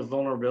sticking with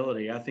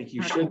vulnerability. I think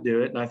you should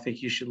do it, and I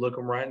think you should look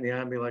them right in the eye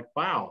and be like,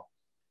 wow,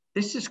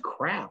 this is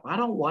crap. I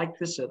don't like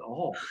this at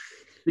all.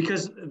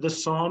 Because the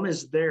somm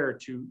is there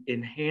to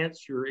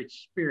enhance your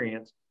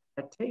experience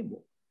at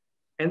table.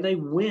 And they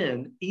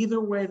win either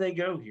way they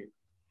go here,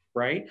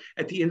 right?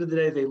 At the end of the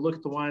day, they look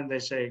at the wine and they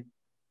say,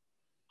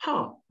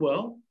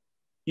 well,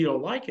 you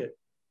don't like it.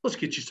 Let's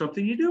get you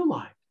something you do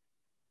like.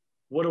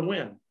 What a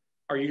win.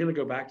 Are you going to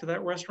go back to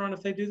that restaurant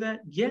if they do that?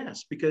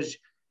 Yes, because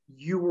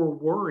you were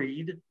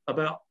worried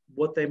about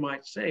what they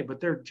might say, but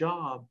their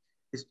job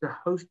is to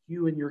host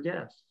you and your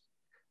guests,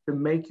 to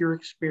make your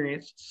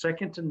experience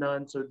second to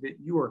none so that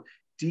you are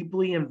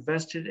deeply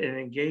invested and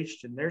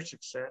engaged in their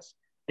success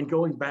and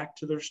going back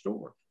to their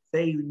store.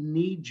 They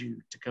need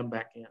you to come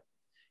back in.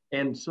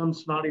 And some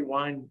snotty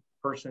wine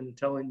person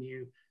telling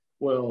you,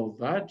 well,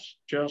 that's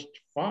just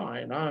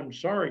fine. I'm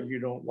sorry you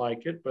don't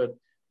like it, but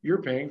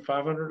you're paying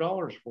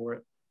 $500 for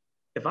it.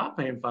 If I'm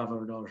paying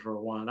 $500 for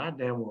a wine, I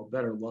damn well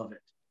better love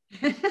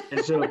it.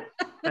 And so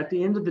at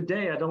the end of the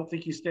day, I don't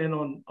think you stand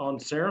on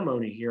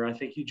ceremony here. I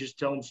think you just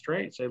tell them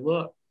straight. Say,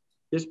 look,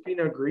 this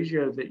Pinot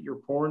Grigio that you're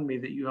pouring me,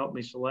 that you helped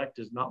me select,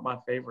 is not my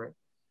favorite.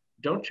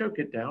 Don't choke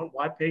it down.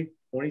 Why pay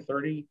 20,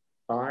 30,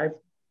 5,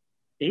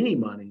 any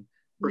money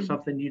for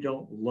something you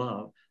don't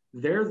love?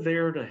 They're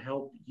there to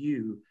help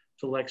you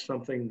select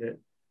something that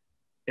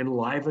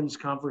enlivens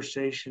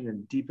conversation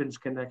and deepens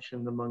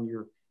connection among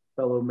your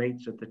fellow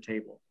mates at the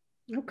table.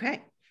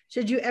 Okay.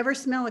 Should you ever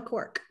smell a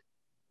cork?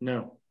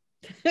 No.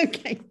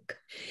 Okay.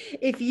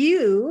 If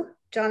you,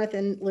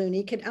 Jonathan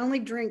Looney, could only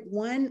drink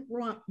one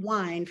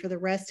wine for the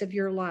rest of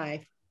your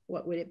life,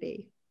 what would it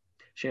be?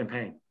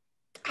 Champagne.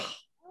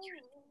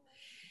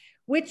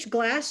 Which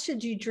glass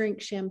should you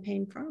drink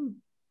champagne from?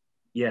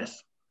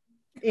 Yes.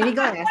 Any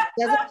glass.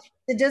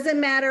 It doesn't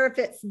matter if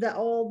it's the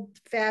old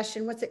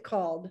fashioned, what's it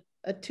called?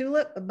 A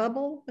tulip, a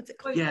bubble? What's it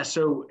called? Yeah.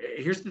 So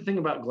here's the thing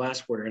about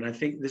glassware. And I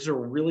think this is a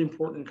really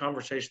important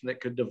conversation that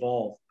could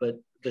devolve. But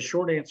the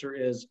short answer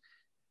is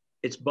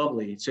it's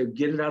bubbly. So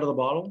get it out of the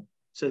bottle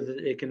so that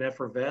it can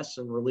effervesce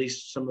and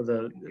release some of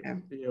the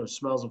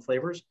smells and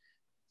flavors.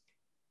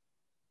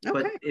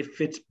 Okay. But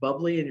if it's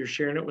bubbly and you're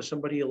sharing it with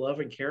somebody you love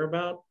and care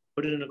about,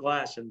 put it in a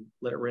glass and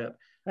let it rip.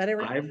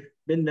 I've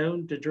been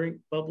known to drink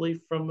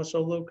bubbly from a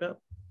solo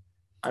cup.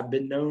 I've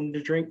been known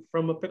to drink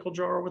from a pickle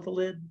jar with a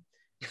lid.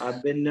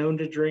 I've been known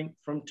to drink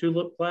from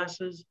tulip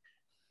glasses.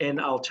 And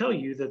I'll tell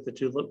you that the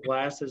tulip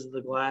glass is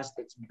the glass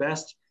that's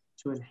best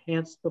to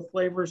enhance the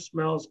flavors,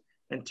 smells,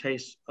 and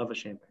tastes of a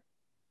champagne.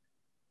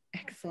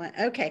 Excellent.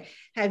 Okay.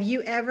 Have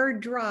you ever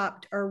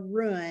dropped or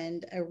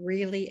ruined a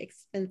really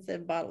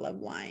expensive bottle of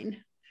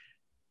wine?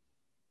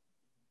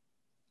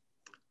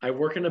 I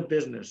work in a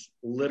business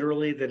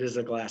literally that is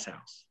a glass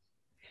house.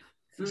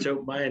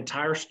 So my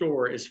entire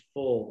store is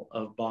full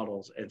of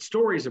bottles and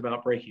stories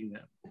about breaking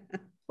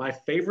them. My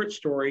favorite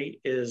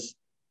story is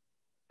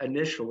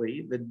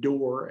initially the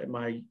door at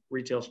my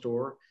retail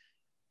store.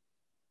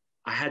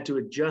 I had to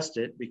adjust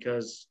it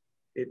because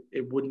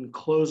it wouldn't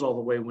close all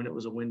the way when it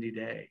was a windy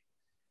day.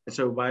 And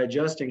so by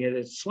adjusting it,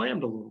 it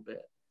slammed a little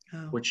bit,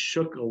 which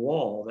shook a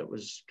wall that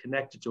was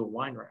connected to a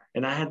wine rack.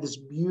 And I had this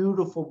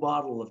beautiful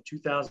bottle of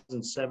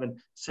 2007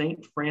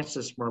 St.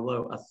 Francis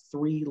Merlot, a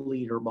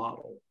 3-liter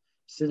bottle,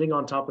 sitting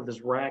on top of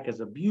this rack as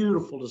a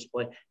beautiful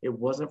display. It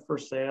wasn't for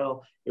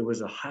sale. It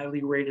was a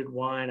highly rated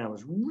wine. I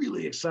was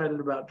really excited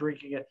about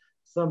drinking it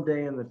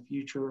someday in the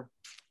future.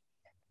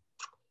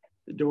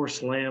 The door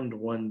slammed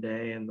one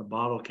day and the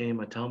bottle came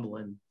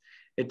a-tumbling.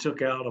 It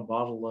took out a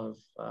bottle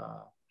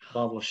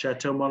of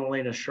Chateau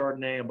Montelena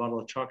Chardonnay, a bottle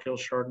of Chalk Hill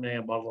Chardonnay,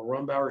 a bottle of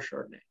Rumbauer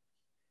Chardonnay,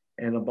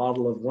 and a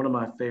bottle of one of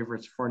my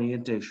favorites,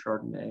 Farniente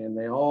Chardonnay. And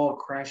they all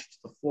crashed to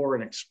the floor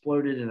and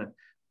exploded in a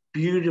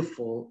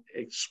beautiful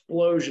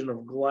explosion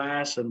of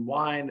glass and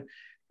wine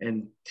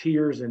and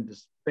tears and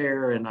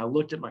despair. And I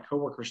looked at my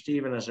coworker,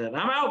 Steve, and I said,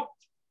 I'm out.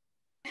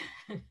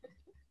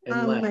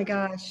 Oh left. My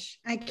gosh.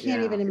 I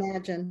can't even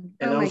imagine.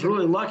 And I was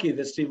really lucky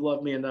that Steve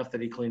loved me enough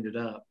that he cleaned it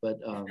up. But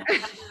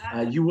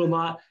you will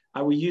not,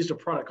 we used a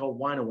product called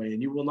Wine Away,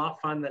 and you will not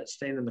find that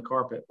stain in the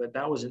carpet, but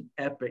that was an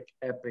epic,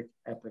 epic,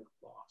 epic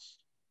loss.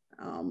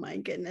 Oh my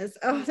goodness.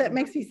 Oh, that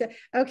makes me sad.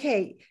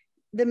 Okay.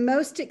 The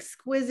most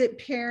exquisite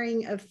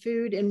pairing of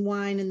food and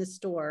wine in the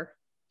store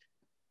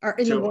or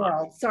in the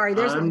world. Sorry,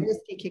 there's a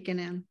whiskey kicking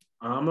in.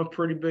 I'm a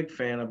pretty big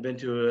fan. I've been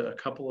to a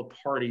couple of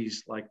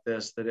parties like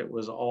this that it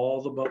was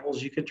all the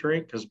bubbles you could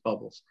drink, because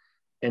bubbles.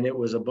 And it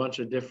was a bunch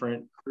of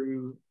different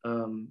crew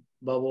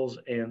bubbles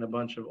and a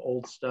bunch of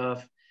old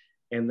stuff.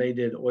 and they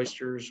did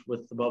oysters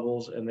with the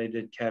bubbles, and they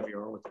did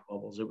caviar with the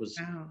bubbles. It was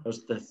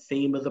the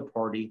theme of the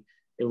party.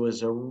 It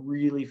was a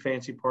really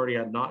fancy party.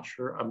 I'm not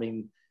sure. I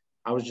mean,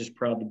 I was just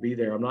proud to be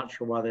there. I'm not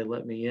sure why they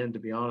let me in, to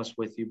be honest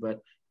with you,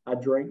 but I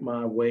drank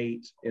my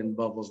weight in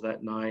bubbles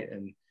that night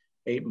and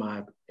ate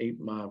my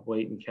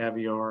weight in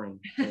caviar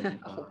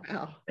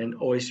and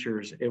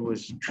oysters. It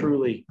was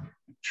truly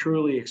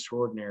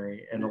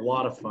extraordinary and a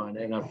lot of fun.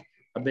 And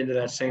I've been to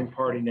that same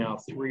party now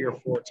 3 or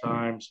 4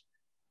 times,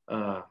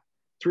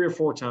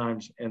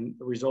 and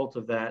the result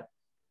of that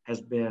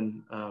has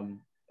been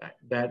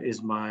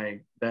that's my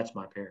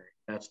pairing.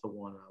 That's the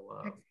one I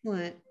love.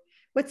 Excellent.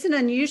 What's an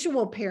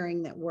unusual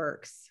pairing that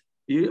works?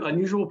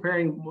 Unusual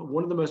pairing.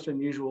 One of the most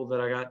unusual that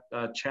I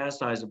got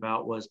chastised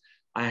about was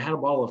I had a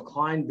bottle of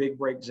Klein Big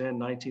Break Zen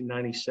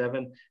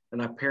 1997,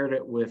 and I paired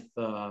it with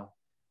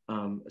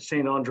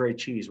St. Andre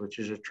cheese, which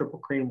is a triple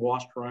cream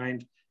washed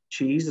rind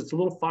cheese. It's a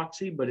little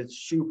foxy, but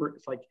it's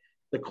like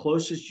the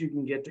closest you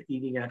can get to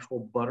eating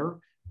actual butter,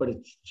 but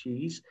it's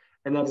cheese.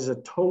 And that is a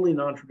totally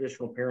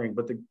non-traditional pairing.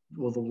 But the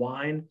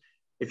wine,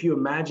 if you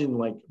imagine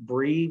like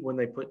brie when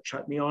they put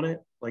chutney on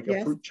it, like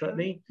a fruit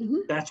chutney,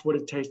 that's what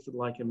it tasted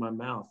like in my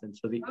mouth. And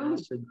so the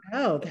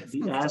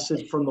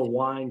acid from the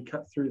wine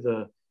cut through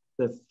the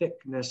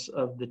thickness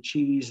of the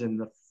cheese, and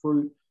the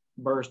fruit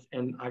burst.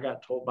 And I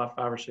got told by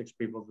 5 or 6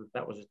 people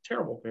that was a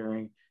terrible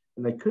pairing,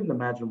 and they couldn't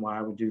imagine why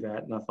I would do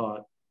that. And I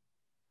thought,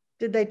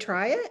 did they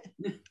try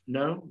it?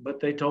 No, but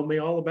they told me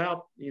all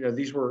about,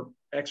 these were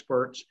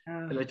experts,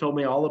 and they told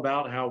me all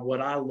about how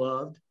what I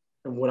loved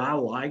and what I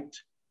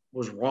liked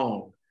was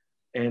wrong.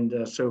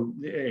 And so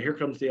here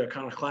comes the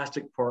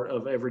iconoclastic part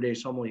of Everyday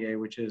Sommelier,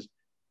 which is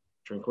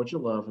drink what you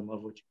love and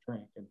love what you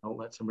drink, and don't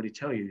let somebody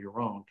tell you you're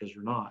wrong, because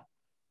you're not.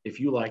 If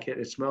you like it,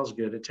 it smells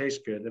good, it tastes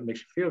good, it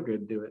makes you feel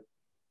good, do it.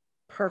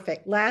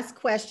 Perfect. Last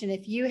question.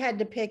 If you had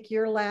to pick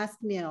your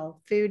last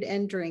meal, food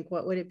and drink,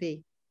 what would it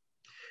be?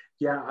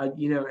 Yeah,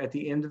 at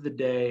the end of the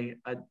day,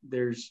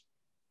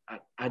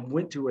 I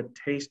went to a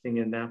tasting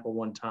in Napa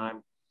one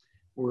time.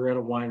 We were at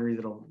a winery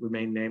that'll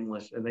remain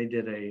nameless, and they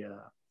did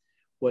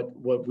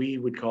what we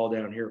would call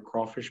down here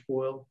crawfish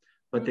boil,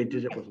 but they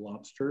did it with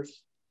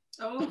lobsters.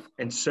 Oh.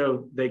 And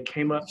so they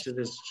came up to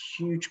this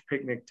huge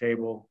picnic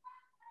table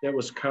that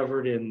was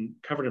covered in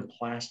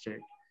plastic,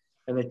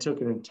 and they took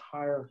an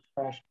entire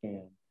trash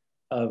can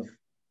of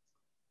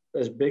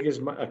as big as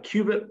a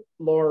cubit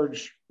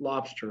large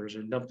lobsters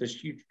and dumped this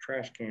huge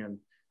trash can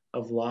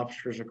of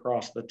lobsters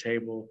across the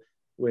table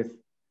with,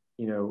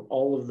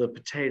 all of the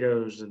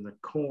potatoes and the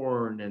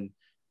corn and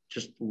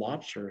just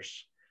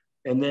lobsters.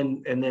 And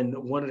then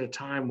one at a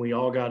time, we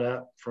all got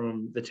up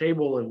from the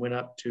table and went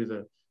up to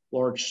the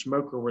large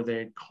smoker where they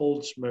had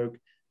cold smoked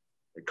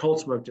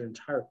an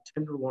entire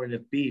tenderloin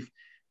of beef.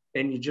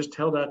 And you just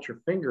held out your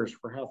fingers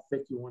for how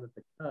thick you wanted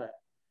to cut.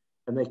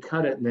 And they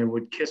cut it and then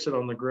would kiss it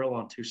on the grill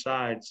on 2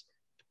 sides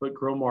to put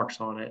grill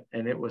marks on it.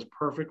 And it was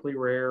perfectly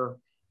rare,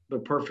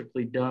 but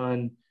perfectly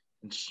done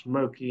and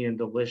smoky and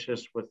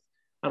delicious with,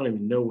 I don't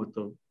even know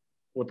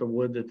what the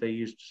wood that they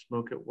used to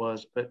smoke it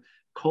was, but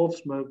cold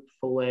smoked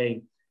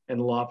filet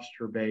and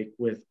lobster bake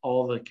with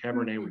all the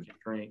Cabernet we could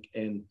drink.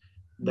 And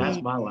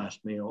that's my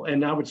last meal.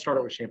 And I would start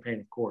it with champagne,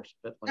 of course,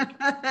 but like,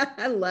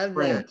 I love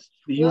friends,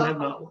 that. You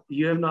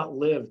have not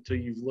lived till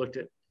you've looked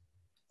at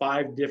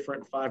 5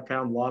 different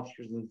 5-pound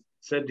lobsters and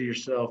said to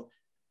yourself,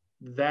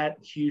 that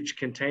huge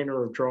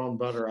container of drawn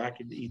butter, I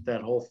could eat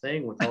that whole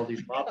thing with all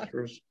these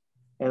lobsters,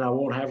 and I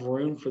won't have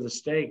room for the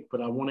steak,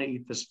 but I want to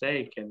eat the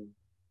steak, and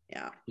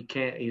you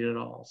can't eat it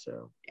all.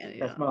 So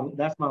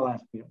that's my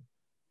last meal.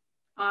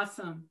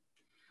 Awesome.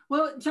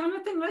 Well,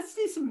 Jonathan, let's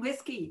do some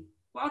whiskey.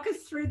 Walk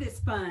us through this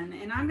fun,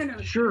 and I'm going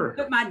to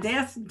put my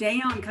desk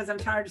down because I'm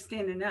tired of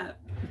standing up.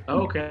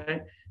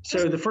 Okay.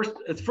 So the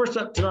first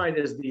up tonight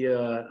is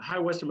the High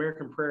West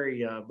American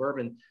Prairie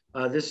bourbon.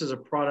 This is a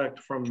product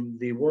from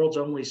the world's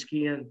only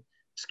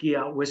ski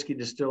out whiskey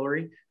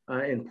distillery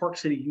in Park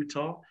City,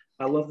 Utah.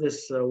 I love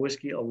this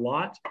whiskey a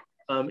lot.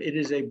 It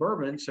is a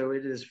bourbon, so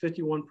it is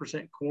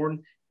 51%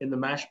 corn in the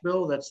mash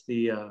bill. That's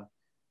the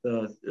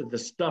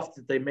stuff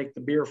that they make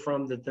the beer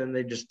from that then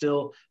they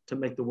distill to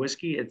make the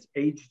whiskey. It's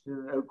aged in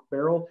an oak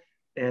barrel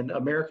and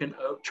American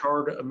oak,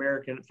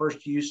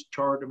 first use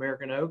charred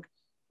American oak.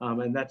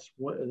 And that's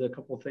the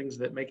couple of things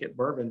that make it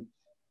bourbon.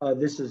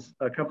 This is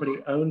a company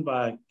owned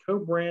by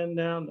co-brand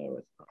now. No,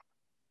 it's not.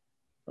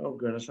 Oh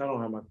goodness, I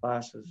don't have my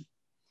glasses.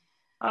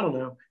 I don't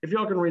know. If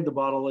y'all can read the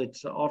bottle,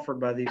 it's offered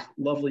by these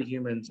lovely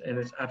humans, and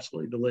it's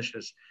absolutely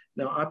delicious.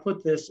 Now I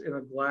put this in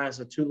a glass,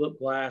 a tulip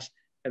glass,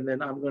 and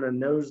then I'm going to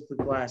nose the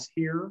glass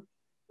here,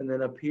 and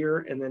then up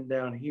here, and then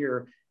down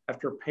here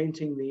after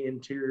painting the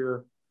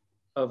interior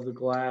of the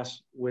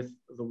glass with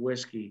the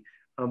whiskey.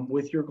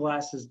 With your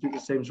glasses, do the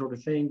same sort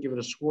of thing. Give it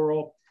a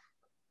swirl.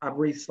 I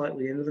breathe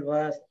slightly into the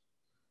glass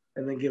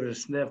and then give it a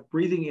sniff.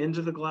 Breathing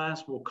into the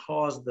glass will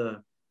cause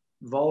the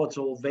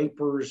volatile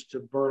vapors to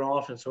burn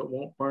off, and so it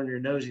won't burn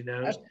your nosy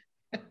nose.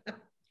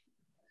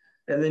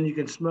 And then you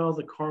can smell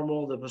the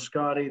caramel, the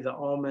biscotti, the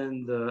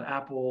almond, the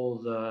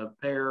apple, the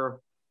pear,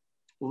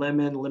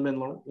 lemon,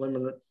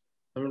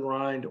 lemon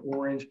rind,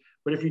 orange.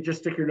 But if you just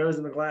stick your nose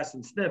in the glass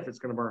and sniff, it's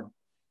going to burn,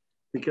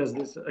 because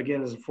this,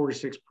 again, is a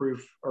 46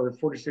 proof or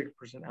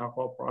 46%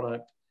 alcohol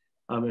product,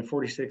 and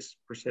 46%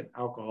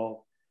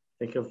 alcohol.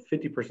 Think of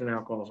 50%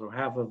 alcohol, so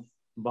half of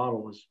the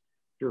bottle is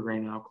pure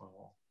grain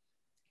alcohol.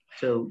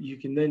 So you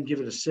can then give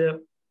it a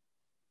sip.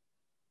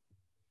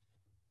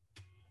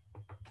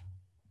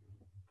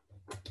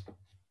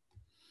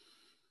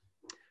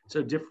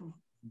 So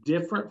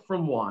different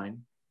from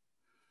wine,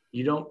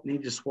 you don't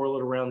need to swirl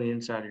it around the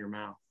inside of your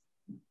mouth.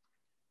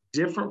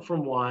 Different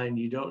from wine,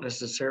 you don't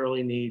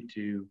necessarily need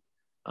to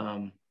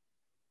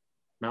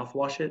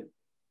mouthwash it,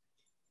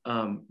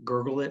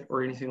 gurgle it,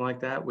 or anything like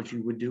that, which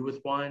you would do with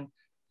wine,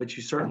 but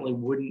you certainly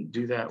wouldn't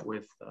do that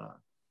with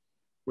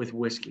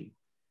whiskey.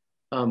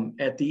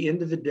 At the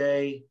end of the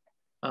day,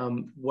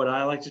 what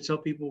I like to tell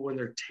people when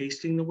they're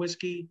tasting the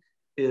whiskey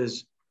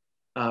is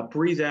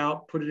breathe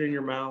out, put it in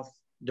your mouth,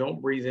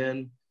 don't breathe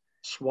in,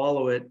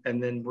 swallow it,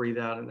 and then breathe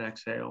out and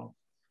exhale.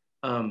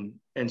 And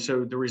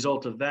so the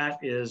result of that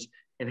is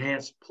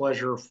enhanced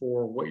pleasure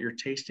for what you're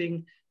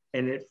tasting,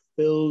 and it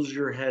fills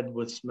your head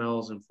with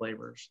smells and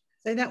flavors.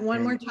 Say that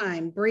one more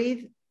time.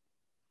 Breathe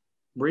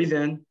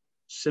in,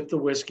 sip the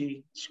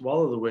whiskey,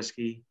 swallow the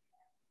whiskey,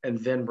 and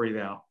then breathe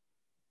out.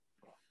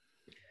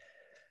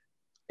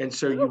 And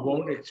so you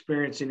won't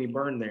experience any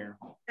burn there.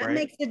 That right?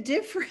 makes a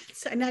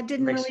difference. And I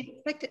didn't really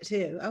expect it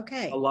to.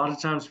 Okay. A lot of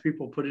times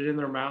people put it in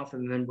their mouth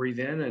and then breathe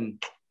in,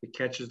 and it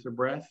catches their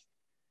breath.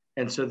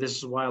 And so this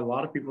is why a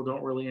lot of people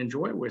don't really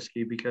enjoy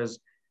whiskey, because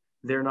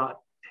they're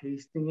not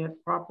tasting it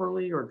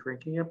properly or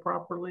drinking it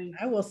properly.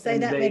 I will say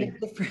that made a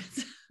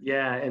difference.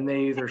 Yeah, and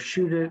they either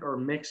shoot it or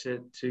mix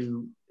it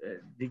to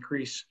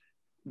decrease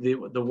the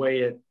way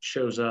it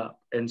shows up.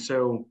 And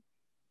so,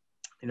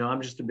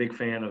 I'm just a big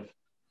fan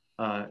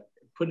of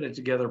putting it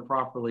together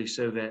properly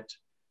so that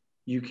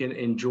you can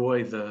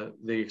enjoy the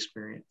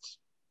experience.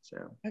 So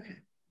okay,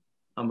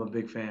 I'm a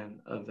big fan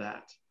of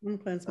that.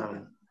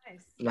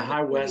 Nice. The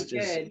High West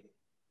is,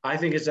 I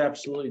think it's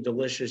absolutely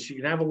delicious. You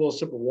can have a little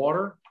sip of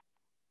water.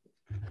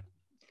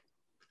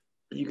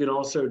 You can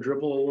also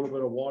dribble a little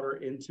bit of water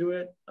into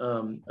it,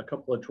 a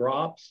couple of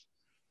drops.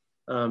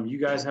 You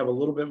guys have a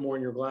little bit more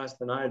in your glass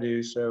than I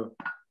do, so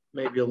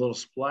maybe a little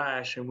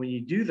splash. And when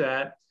you do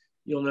that,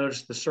 you'll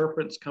notice the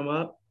serpents come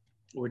up,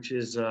 which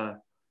is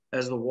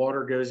as the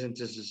water goes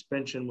into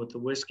suspension with the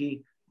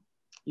whiskey,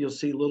 you'll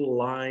see little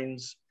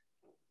lines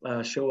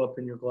show up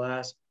in your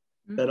glass.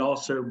 Mm-hmm. That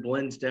also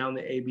blends down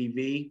the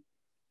ABV.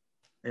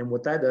 And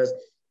what that does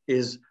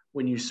is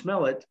when you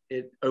smell it,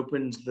 it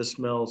opens the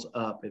smells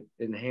up. It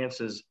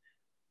enhances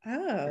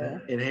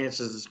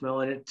the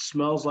smell, and it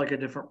smells like a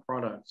different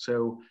product.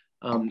 So,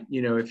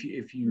 if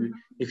you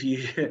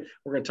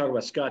we're going to talk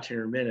about Scotch in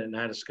a minute. And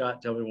I had a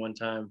Scot tell me one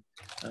time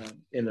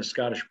in a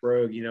Scottish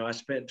brogue, I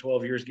spent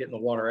 12 years getting the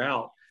water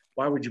out.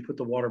 Why would you put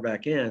the water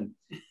back in?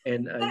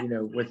 And,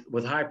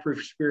 with high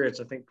proof spirits,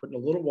 I think putting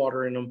a little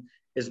water in them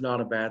is not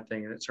a bad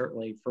thing. And it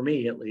certainly, for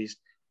me at least,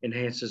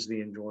 enhances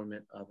the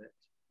enjoyment of it.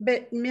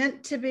 But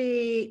meant to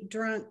be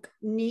drunk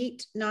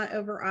neat, not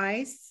over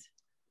ice.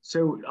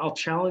 So I'll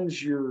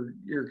challenge your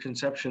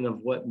conception of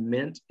what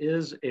mint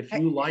is. If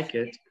you like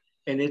it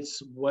and it's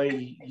the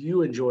way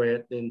you enjoy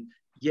it, then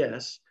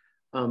yes.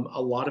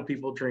 A lot of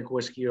people drink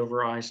whiskey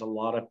over ice. A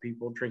lot of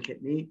people drink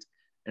it neat,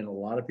 and a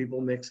lot of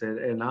people mix it.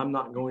 And I'm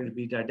not going to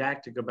be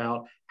didactic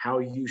about how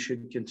you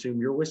should consume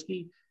your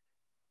whiskey.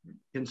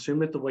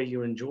 Consume it the way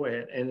you enjoy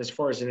it. And as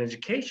far as an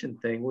education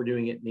thing, we're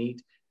doing it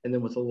neat, and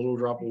then with a little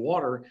drop of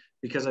water,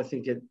 because I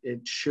think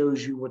it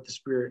shows you what the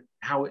spirit,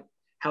 how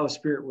the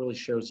spirit really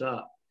shows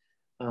up.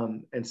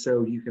 And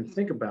so you can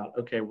think about,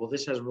 okay, well,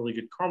 this has really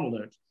good caramel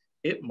notes.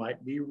 It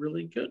might be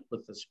really good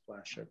with a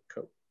splash of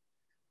Coke,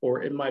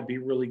 or it might be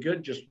really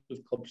good just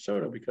with club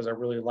soda, because I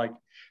really like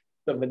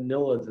the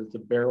vanilla that the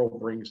barrel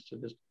brings to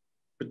this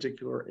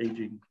particular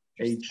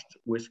aged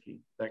whiskey,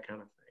 that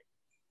kind of thing.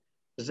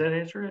 Does that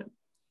answer it?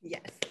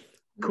 Yes.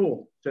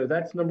 Cool. So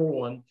that's number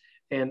one.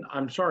 And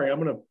I'm sorry, I'm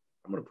gonna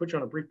put you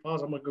on a brief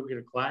pause. I'm gonna go get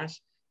a glass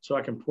so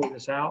I can pour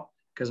this out,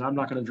 because I'm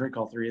not gonna drink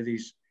all three of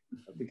these,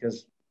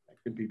 because that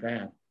could be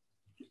bad.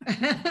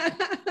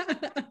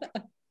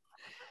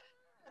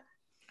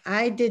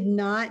 I did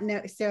not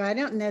know. So I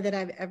don't know that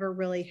I've ever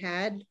really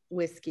had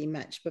whiskey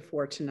much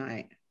before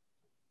tonight,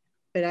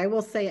 but I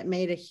will say it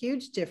made a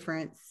huge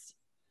difference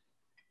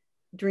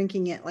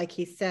drinking it, like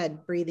he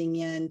said, breathing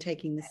in,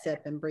 taking the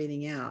sip, and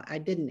breathing out. I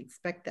didn't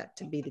expect that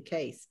to be the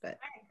case, but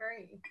I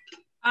agree.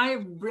 I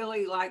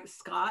really like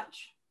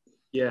Scotch.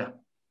 Yeah.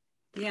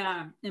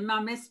 Yeah. In my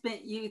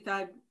misspent youth,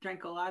 I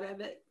drank a lot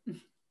of it.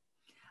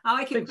 I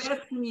like it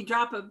best when you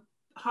drop a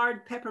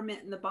hard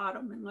peppermint in the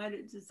bottom and let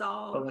it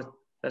dissolve. Oh,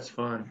 that's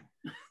fun.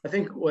 I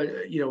think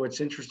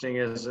what's interesting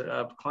is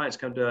clients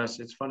come to us.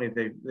 It's funny,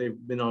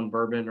 they've been on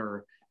bourbon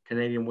or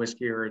Canadian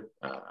whiskey or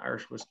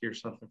Irish whiskey or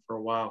something for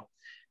a while,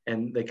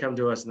 and they come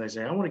to us and they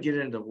say, I want to get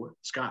into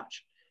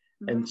Scotch.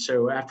 Mm-hmm. And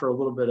so after a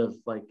little bit of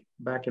like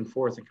back and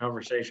forth and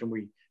conversation,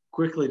 we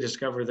quickly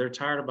discover they're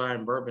tired of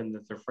buying bourbon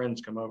that their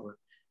friends come over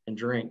and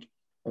drink.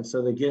 And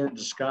so they get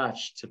into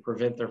scotch to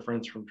prevent their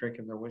friends from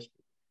drinking their whiskey.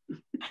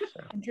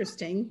 So,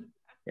 interesting.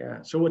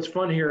 yeah. So what's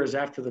fun here is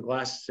after the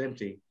glass is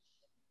empty,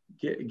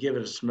 give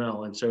it a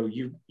smell. And so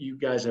you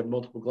guys have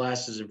multiple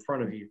glasses in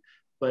front of you,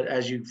 but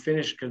as you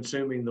finish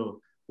consuming the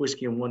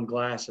whiskey in one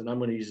glass, and I'm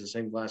going to use the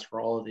same glass for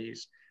all of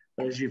these,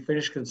 but as you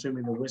finish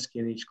consuming the whiskey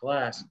in each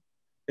glass,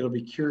 it'll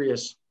be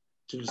curious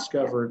to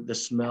discover the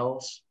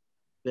smells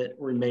that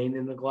remain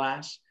in the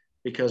glass,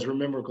 because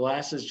remember,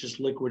 glass is just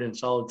liquid in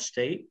solid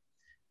state.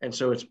 And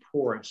so it's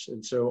porous.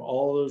 And so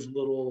all those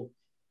little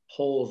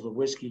holes the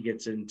whiskey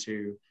gets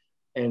into,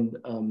 and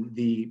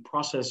the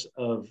process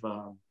of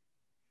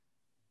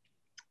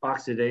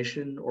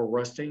oxidation or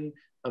rusting,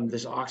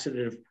 this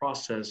oxidative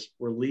process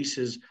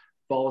releases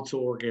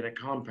volatile organic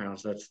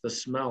compounds. That's the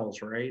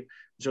smells, right?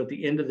 So at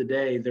the end of the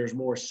day, there's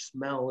more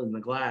smell in the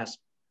glass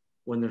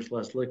when there's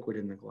less liquid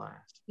in the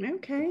glass.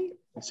 Okay.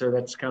 And so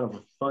that's kind of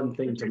a fun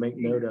thing to make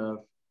note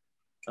of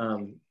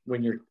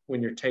when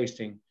you're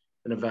tasting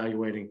and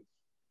evaluating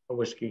a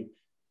whiskey.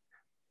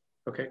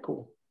 Okay,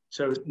 cool.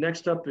 So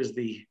next up is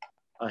the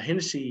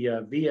Hennessy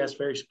VS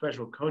Very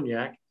Special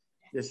Cognac.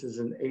 This is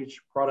an aged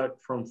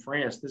product from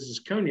France. This is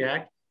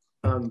cognac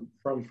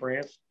from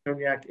France.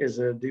 Cognac is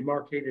a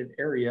demarcated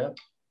area,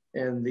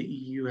 and the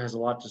EU has a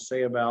lot to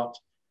say about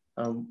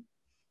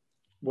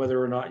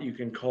whether or not you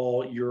can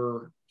call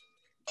your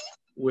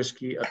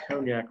whiskey a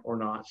cognac or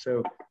not.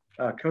 So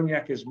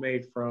cognac is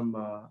made from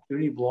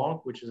Uni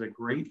Blanc, which is a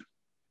grape.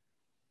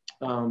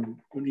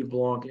 Uni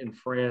Blanc in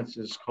France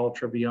is called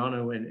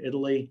Trebbiano in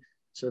Italy.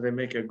 So they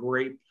make a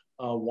grape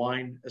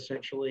wine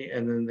essentially,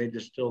 and then they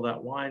distill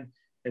that wine.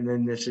 And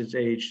then this is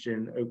aged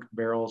in oak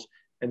barrels,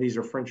 and these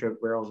are French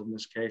oak barrels in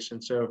this case.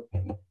 And so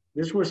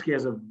this whiskey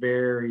has a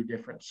very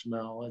different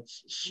smell.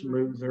 It's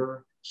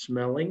smoother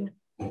smelling,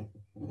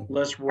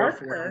 less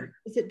rough.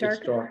 Is it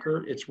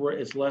darker? It's darker.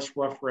 It's less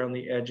rough around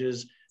the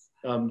edges.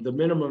 The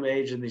minimum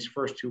age in these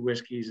first two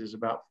whiskeys is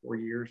about 4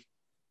 years.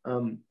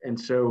 And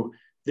so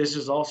this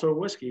is also a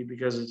whiskey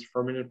because it's a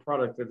fermented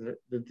product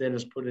that then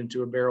is put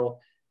into a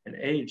barrel and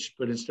aged.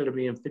 But instead of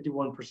being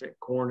 51%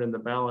 corn and the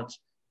balance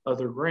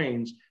other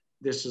grains,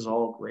 this is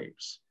all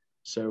grapes.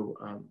 So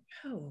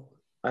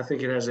I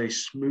think it has a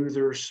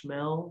smoother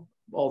smell,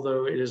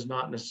 although it is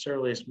not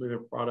necessarily a smoother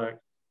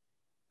product.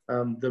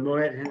 The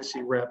Moet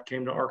Hennessy rep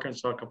came to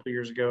Arkansas a couple of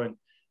years ago, and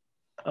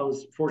I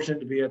was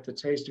fortunate to be at the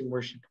tasting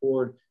where she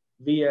poured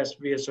VS,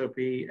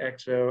 VSOP,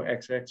 XO,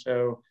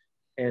 XXO,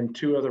 and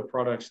two other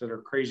products that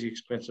are crazy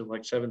expensive,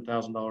 like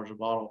 $7,000 a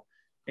bottle.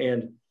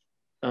 And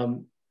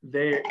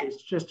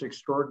it's just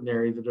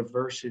extraordinary, the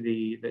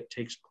diversity that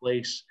takes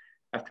place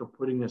after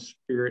putting a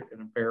spirit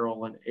in a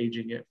barrel and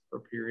aging it for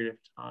a period of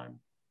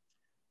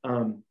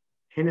time.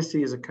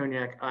 Hennessy is a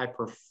cognac I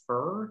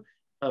prefer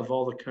of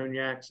all the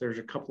cognacs. There's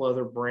a couple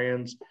other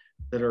brands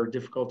that are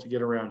difficult to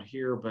get around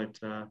here, but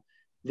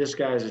this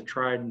guy is a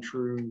tried and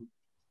true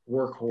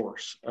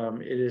workhorse.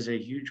 It is a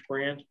huge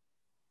brand.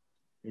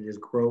 It is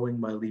growing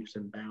by leaps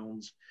and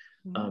bounds.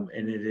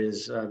 And it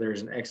is,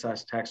 there's an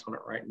excise tax on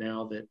it right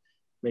now that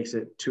makes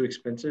it too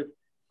expensive,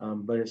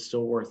 but it's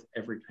still worth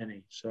every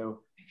penny. So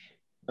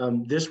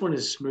this one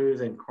is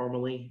smooth and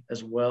caramely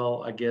as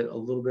well. I get a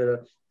little bit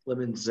of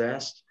lemon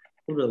zest,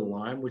 a little bit of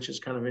lime, which is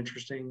kind of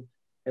interesting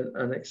and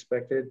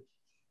unexpected.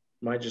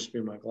 Might just be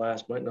my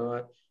glass, might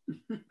not.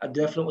 I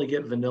definitely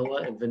get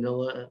vanilla and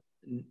vanillin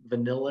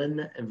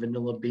and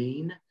vanilla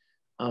bean,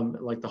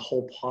 like the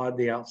whole pod,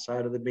 the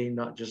outside of the bean,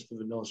 not just the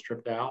vanilla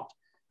stripped out.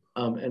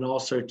 And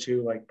also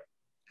too, like,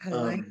 I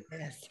like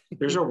this.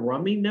 There's a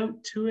rummy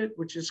note to it,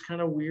 which is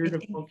kind of weird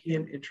and funky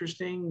and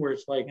interesting, where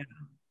it's like,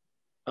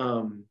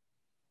 do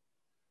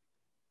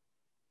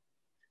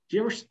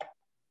you ever,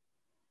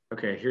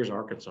 okay, here's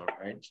Arkansas,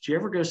 right? Did you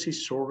ever go see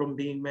sorghum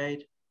being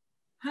made?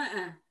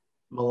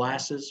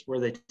 Molasses,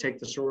 where they take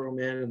the sorghum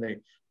in and they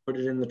put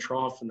it in the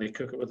trough and they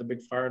cook it with a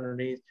big fire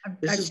underneath. I've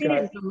seen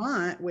it in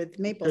Vermont with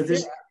maple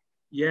syrup.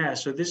 Yeah,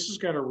 so this has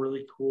got a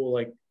really cool,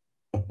 like,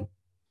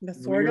 the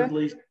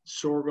weirdly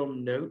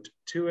sorghum note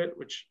to it,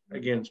 which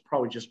again, it's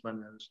probably just my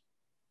nose.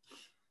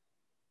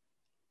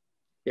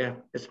 Yeah,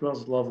 it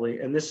smells lovely.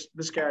 And this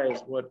guy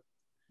is what,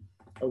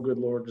 oh good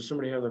Lord, does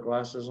somebody have their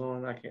glasses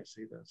on? I can't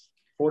see this.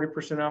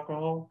 40%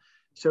 alcohol.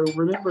 So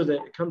remember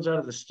that it comes out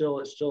of the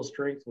still at still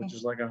strength, which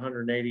is like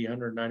 180,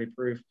 190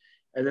 proof.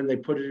 And then they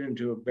put it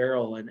into a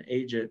barrel and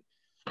age it.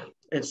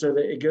 And so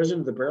it goes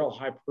into the barrel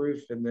high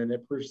proof, and then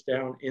it proofs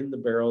down in the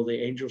barrel. The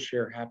angel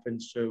share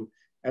happens. So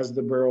as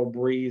the barrel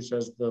breathes,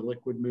 as the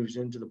liquid moves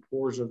into the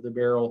pores of the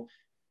barrel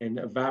and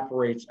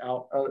evaporates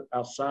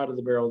outside of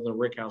the barrel, the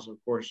rickhouse, of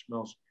course,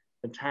 smells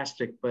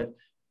fantastic. But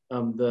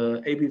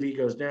the ABV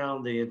goes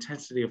down, the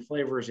intensity of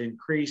flavors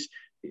increase.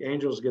 The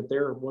angels get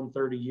their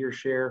 130 year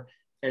share.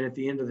 And at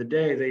the end of the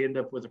day, they end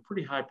up with a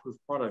pretty high proof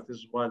product. This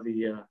is why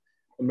the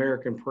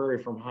American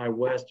Prairie from High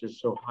West is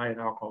so high in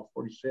alcohol,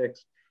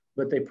 46.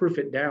 But they proof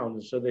it down.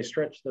 And so they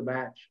stretch the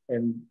batch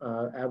and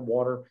add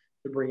water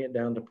to bring it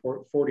down to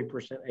 40%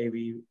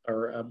 ABV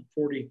or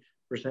 40%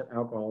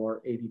 alcohol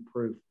or 80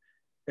 proof.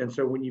 And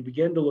so when you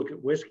begin to look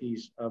at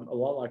whiskeys, a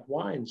lot like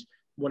wines,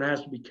 one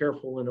has to be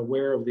careful and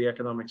aware of the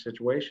economic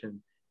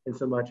situation, in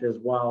so much as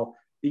while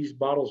these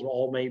bottles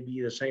all may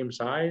be the same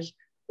size,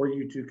 for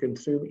you to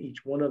consume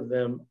each one of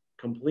them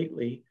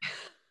completely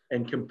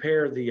and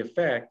compare the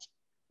effect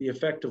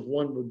of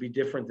one would be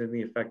different than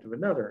the effect of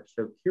another.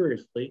 So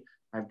curiously,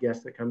 I have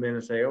guests that come in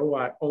and say, oh,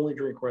 I only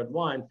drink red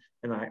wine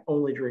and I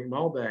only drink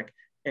Malbec.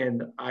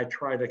 And I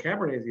tried a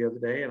Cabernet the other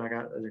day and I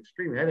got an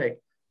extreme headache,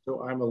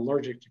 so I'm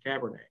allergic to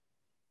Cabernet.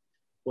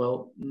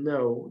 Well,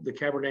 no, the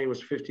Cabernet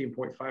was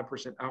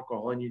 15.5%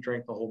 alcohol and you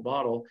drank the whole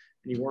bottle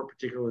and you weren't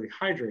particularly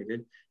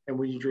hydrated. And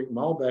when you drink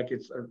Malbec,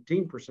 it's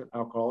 13%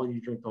 alcohol and you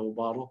drink the whole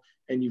bottle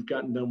and you've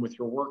gotten done with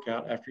your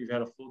workout after you've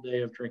had a full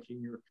day of drinking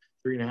your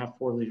 3.5,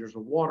 4 liters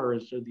of water.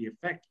 And so the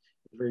effect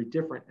is very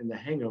different, and the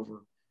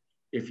hangover,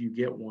 if you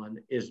get one,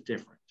 is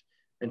different.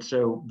 And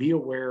so be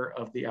aware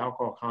of the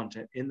alcohol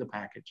content in the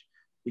package,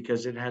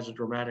 because it has a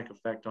dramatic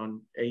effect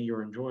on A,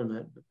 your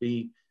enjoyment, but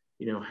B,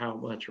 how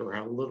much or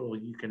how little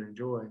you can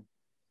enjoy.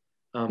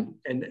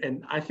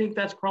 And I think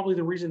that's probably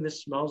the reason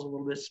this smells a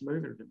little bit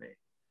smoother to me,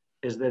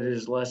 is that it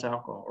is less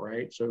alcohol,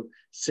 right? So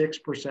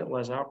 6%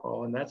 less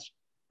alcohol, and that's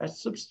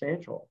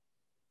substantial.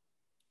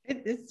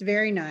 It's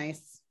very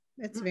nice.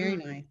 It's very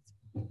nice.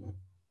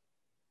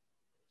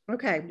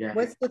 Okay, yeah.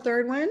 What's the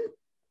third one?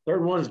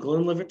 Third one is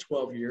Glenlivet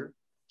 12 year.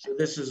 So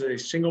this is a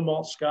single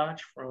malt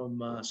Scotch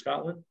from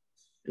Scotland.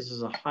 This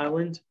is a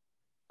Highland.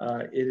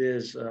 It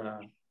is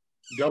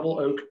double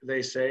oak,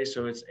 they say.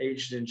 So it's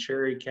aged in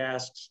sherry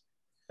casks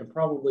and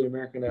probably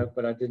American oak,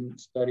 but I didn't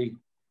study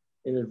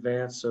in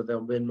advance, so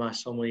they'll bend my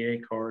sommelier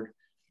card.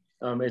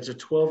 It's a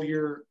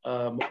 12-year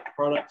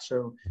product.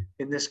 So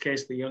in this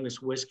case, the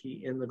youngest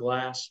whiskey in the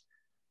glass,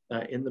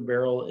 in the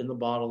barrel, in the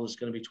bottle is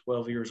going to be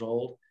 12 years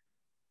old.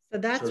 So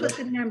that's what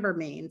the number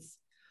means.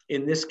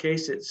 In this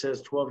case, it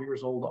says 12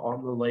 years old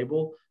on the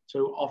label.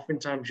 So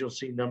oftentimes you'll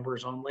see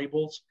numbers on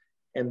labels,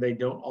 and they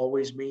don't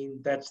always mean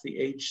that's the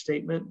age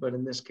statement, but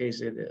in this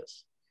case it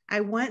is. I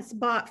once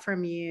bought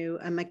from you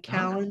a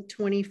Macallan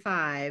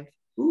 25.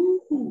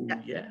 Ooh,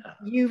 yeah.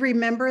 You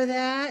remember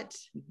that?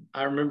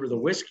 I remember the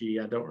whiskey.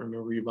 I don't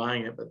remember you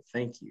buying it, but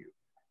thank you.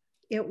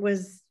 It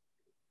was,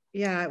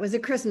 yeah, it was a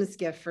Christmas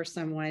gift for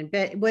someone.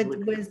 But what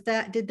was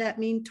that? Did that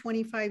mean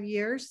 25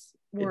 years?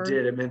 Or? It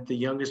did. It meant the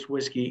youngest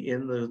whiskey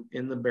in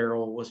the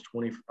barrel was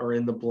 20, or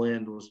in the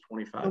blend was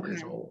 25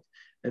 years old.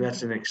 And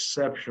that's an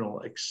exceptional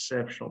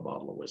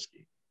bottle of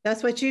whiskey.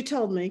 That's what you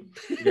told me.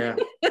 Yeah.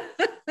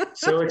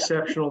 So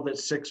exceptional that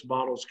 6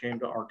 bottles came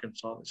to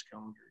Arkansas this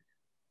calendar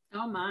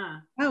year. Oh my.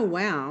 Oh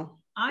wow.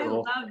 I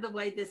love the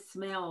way this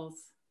smells.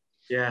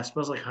 Yeah, it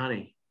smells like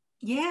honey.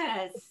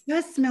 Yes. It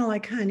does smell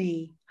like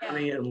honey.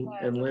 Honey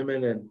and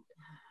lemon. And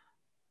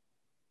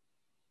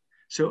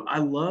so I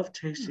love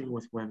tasting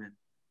with women.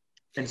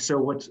 And so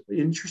what's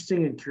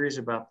interesting and curious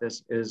about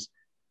this is,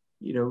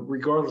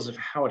 regardless of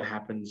how it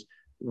happens,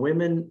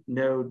 women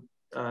know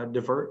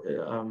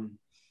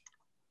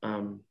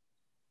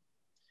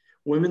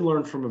women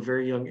learn from a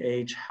very young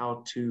age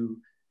how to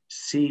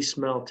see,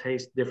 smell,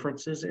 taste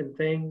differences in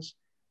things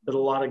that a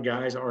lot of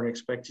guys aren't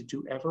expected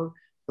to ever.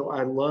 So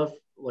I love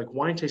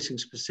wine tasting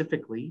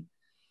specifically,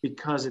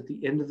 because at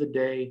the end of the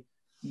day,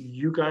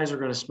 you guys are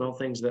going to smell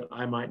things that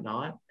I might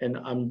not. And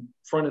I'm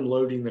front and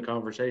loading the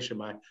conversation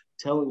by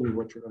telling you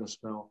what you're going to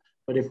smell.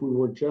 But if we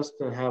were just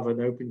to have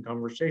an open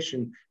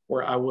conversation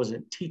where I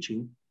wasn't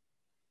teaching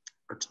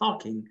or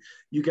talking,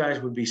 you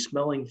guys would be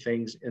smelling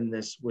things in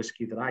this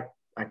whiskey that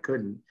I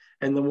couldn't.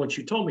 And then once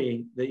you told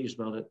me that you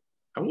smelled it,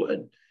 I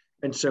would.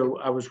 And so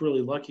I was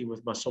really lucky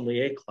with my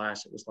sommelier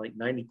class. It was like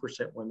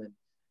 90% women.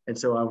 And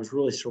so I was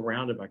really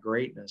surrounded by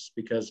greatness,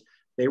 because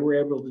they were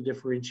able to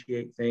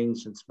differentiate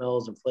things and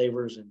smells and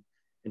flavors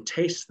and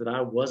tastes that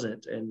I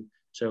wasn't. And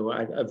so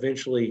I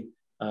eventually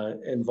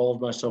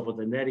involved myself with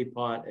a neti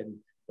pot and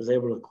was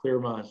able to clear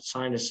my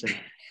sinus and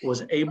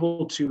was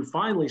able to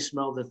finally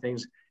smell the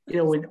things.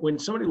 When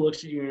somebody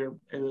looks at you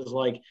and is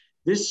like,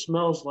 this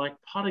smells like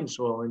potting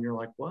soil, and you're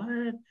like,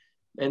 what?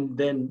 And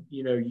then,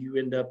 you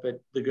end up at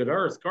the Good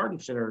Earth Garden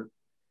Center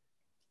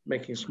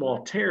making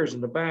small tears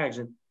in the bags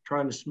and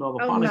trying to smell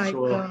the potting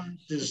soil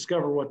to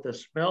discover what the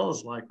smell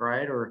is like,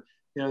 right? Or,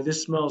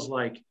 this smells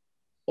like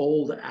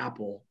old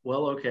apple.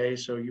 Well, okay,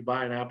 so you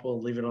buy an apple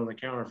and leave it on the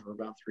counter for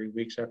about 3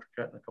 weeks after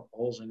cutting a couple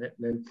holes in it,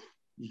 and then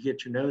you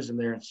get your nose in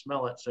there and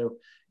smell it. So,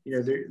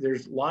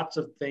 there's lots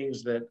of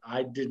things that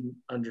I didn't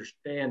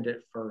understand at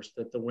first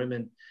that the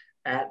women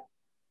at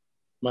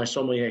my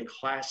sommelier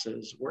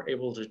classes were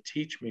able to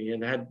teach me,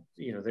 and had,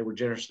 they were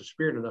generous of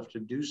spirit enough to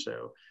do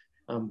so.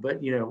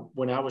 But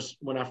when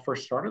I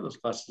first started those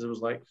classes, it was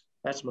like,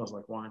 that smells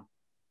like wine.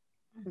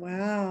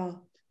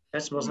 Wow.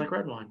 That smells like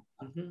red wine.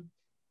 Mm-hmm.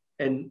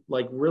 And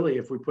really,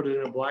 if we put it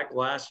in a black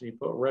glass and you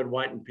put red,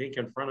 white, and pink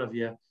in front of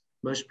you,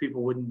 most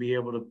people wouldn't be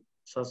able to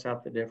suss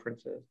out the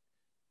differences.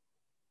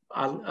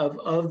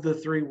 Of the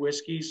 3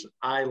 whiskeys,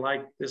 I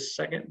like this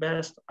second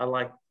best. I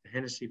like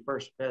Hennessy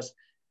first best.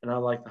 and I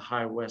like the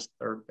High West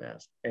third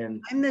best.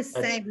 And I'm the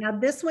same. Now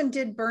this one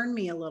did burn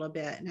me a little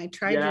bit, and I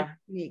tried to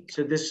tweak.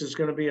 So this is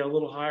going to be a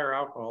little higher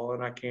alcohol,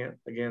 and I can't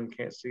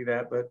see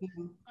that. But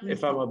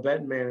if I'm a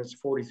betting man, it's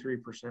 43%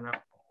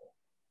 alcohol.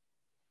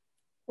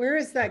 Where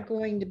is that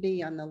going to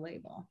be on the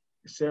label?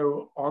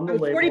 So on the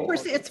label,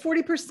 40%. It's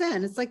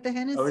 40%. It's like the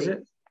Hennessy. Oh, is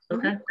it?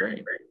 Okay,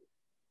 great.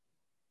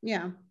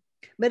 Yeah,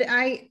 but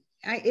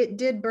it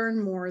did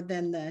burn more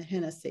than the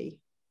Hennessy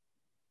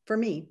for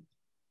me.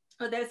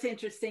 Oh, that's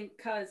interesting,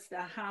 because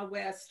the High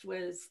West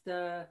was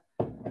the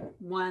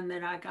one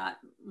that I got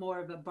more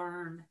of a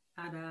burn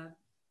out of.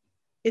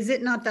 Is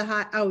it not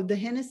the the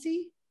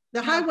Hennessy?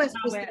 The High West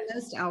was the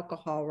most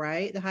alcohol,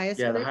 right? The highest.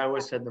 Yeah, the High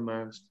West had the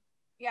most.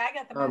 Yeah, I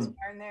got the most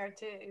burn there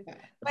too.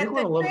 But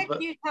the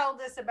trick you told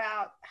us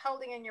about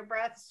holding in your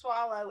breath,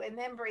 swallow, and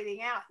then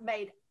breathing out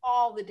made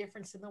all the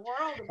difference in the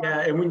world. Yeah,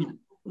 and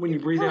when you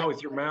breathe out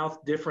with your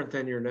mouth, different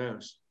than your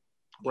nose,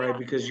 right?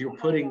 Because you're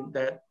putting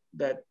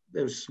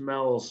those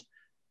smells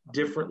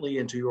differently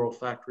into your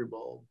olfactory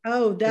bulb.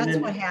 Oh, that's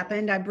what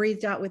happened. I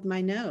breathed out with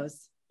my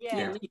nose.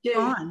 Yeah. It's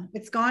gone.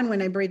 It's gone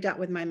when I breathed out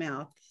with my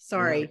mouth.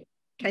 Sorry. Yeah.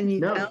 Can you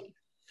tell?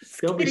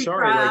 Don't be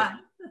sorry. Like,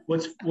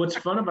 what's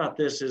fun about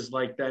this is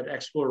like that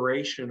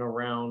exploration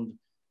around,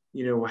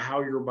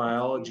 how your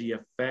biology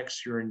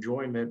affects your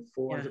enjoyment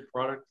for the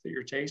product that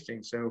you're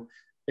tasting. So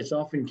it's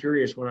often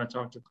curious when I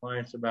talk to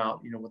clients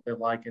about, what they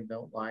like and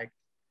don't like.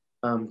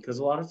 Because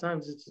a lot of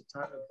times it's a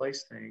time and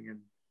place thing. And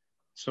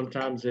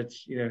sometimes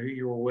it's, who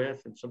you were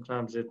with, and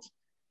sometimes it's,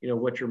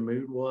 what your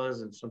mood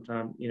was. And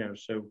sometimes,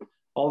 so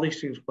all these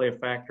things play a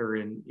factor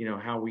in,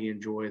 how we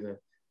enjoy the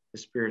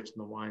spirits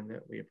and the wine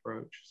that we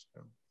approach.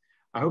 So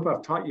I hope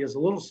I've taught you as a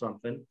little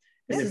something.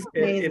 And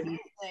if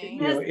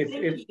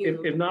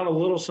not a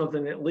little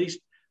something, at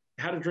least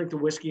how to drink the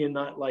whiskey and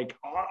not like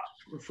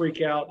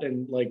freak out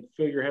and like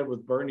fill your head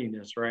with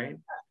burniness, right?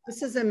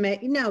 This is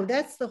amazing. No,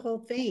 that's the whole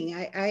thing.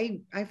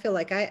 I feel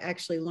like I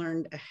actually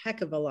learned a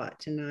heck of a lot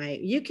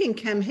tonight. You can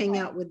come hang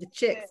out with the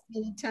Chix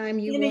anytime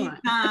you want.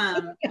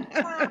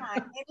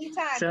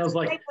 Anytime. Sounds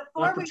like an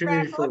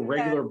opportunity for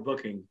regular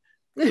booking.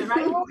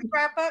 Before we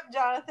wrap up,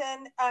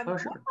 Jonathan,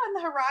 what's on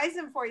the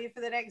horizon for you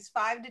for the next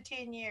 5 to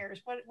 10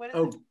 years? What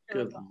is it?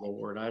 Good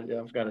Lord.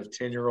 I've got a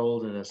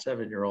 10-year-old and a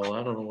 7-year-old.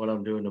 I don't know what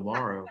I'm doing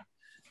tomorrow.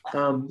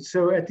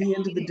 So at the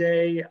end of the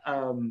day,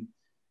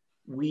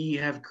 we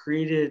have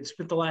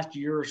spent the last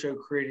year or so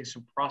creating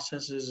some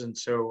processes. And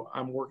so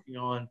I'm working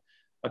on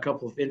a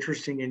couple of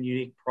interesting and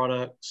unique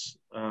products.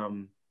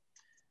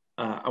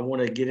 I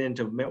want to get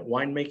into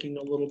winemaking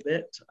a little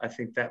bit. I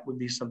think that would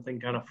be something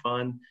kind of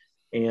fun.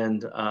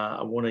 And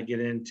I want to get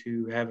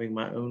into having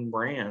my own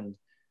brand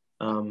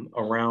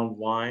around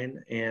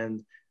wine.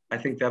 And I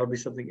think that'll be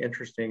something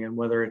interesting. And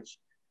whether it's,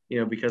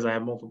 because I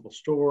have multiple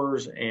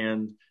stores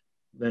and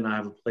then I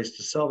have a place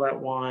to sell that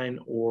wine,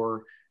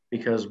 or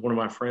because one of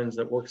my friends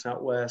that works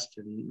out west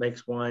and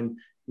makes wine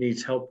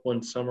needs help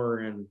one summer,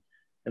 and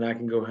I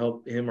can go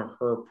help him or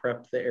her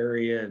prep the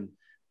area, and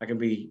I can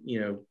be,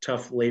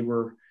 tough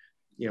labor,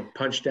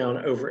 punch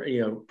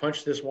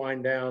this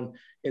wine down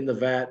in the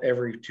vat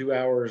every 2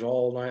 hours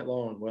all night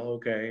long. Well,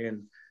 okay.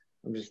 And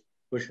I'm just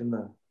pushing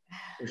the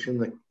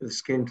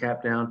skin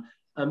cap down.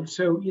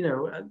 So,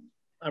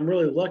 I'm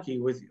really lucky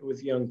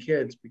with young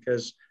kids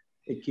because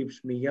it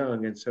keeps me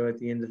young. And so at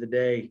the end of the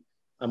day,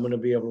 I'm going to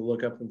be able to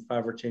look up in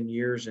 5 or 10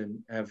 years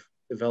and have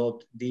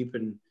developed deep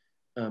and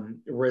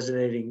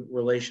resonating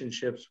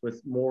relationships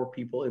with more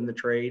people in the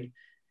trade.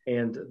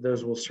 And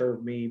those will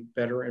serve me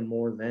better and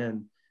more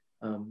then.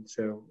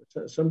 So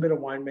some bit of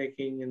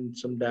winemaking and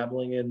some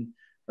dabbling in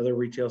other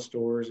retail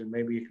stores and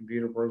maybe a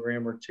computer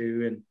program or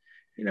two. And,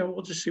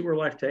 we'll just see where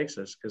life takes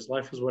us, because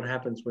life is what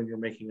happens when you're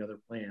making other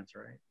plans,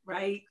 right?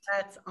 Right.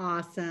 That's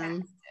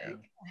awesome. Yeah.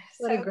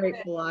 What a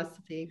great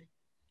philosophy.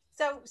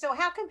 So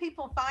how can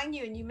people find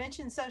you? And you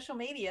mentioned social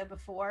media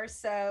before.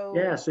 So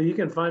you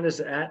can find us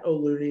at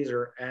Looney's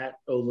or at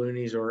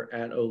Looney's or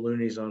at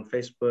Looney's on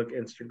Facebook,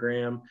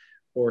 Instagram,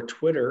 or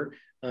Twitter.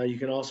 You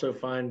can also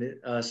find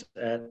us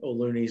at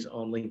Looney's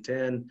on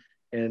LinkedIn,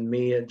 and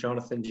me at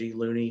Jonathan G.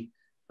 Looney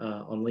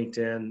on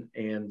LinkedIn.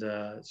 And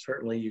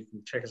certainly you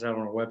can check us out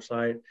on our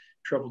website,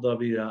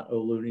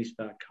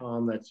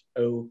 www.oloonies.com. That's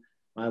O,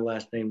 my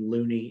last name,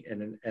 Looney,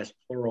 and an S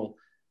plural,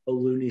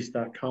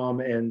 oloonies.com.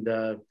 And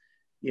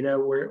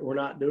we're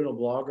not doing a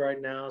blog right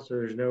now, so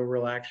there's no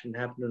real action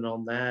happening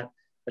on that.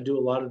 I do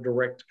a lot of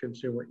direct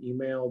consumer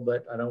email,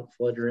 but I don't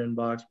flood your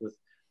inbox with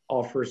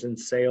offers and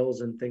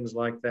sales and things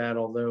like that,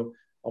 although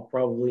I'll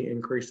probably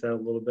increase that a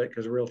little bit,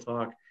 because real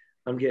talk,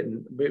 I'm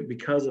getting,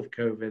 because of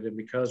COVID and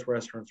because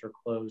restaurants are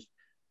closed,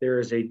 there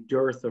is a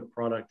dearth of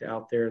product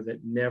out there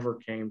that never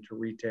came to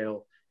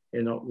retail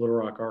in Little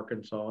Rock,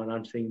 Arkansas. And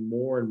I'm seeing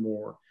more and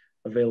more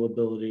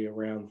availability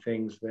around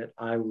things that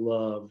I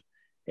love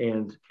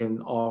and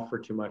can offer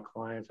to my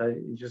clients. I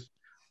just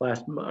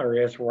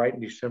right in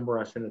December,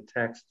 I sent a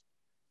text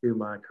to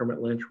my Kermit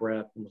Lynch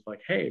rep and was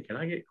like, hey, can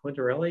I get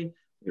Quintarelli?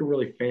 A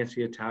really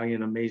fancy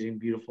Italian, amazing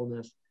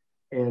beautifulness.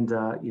 And,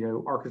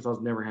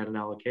 Arkansas's never had an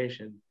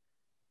allocation.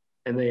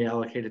 and they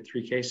allocated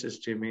 3 cases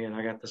to me, and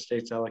I got the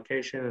state's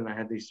allocation, and I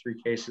had these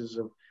 3 cases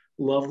of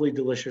lovely,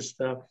 delicious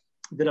stuff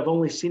that I've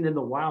only seen in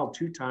the wild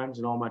 2 times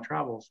in all my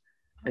travels.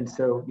 And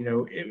so,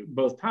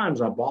 both times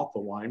I bought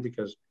the wine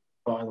because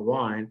I buy the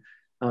wine,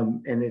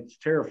 and it's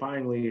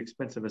terrifyingly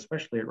expensive,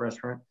 especially at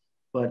restaurant.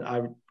 But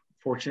I'm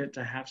fortunate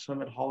to have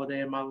some at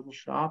Holiday in my little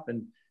shop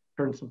and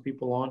turn some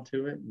people on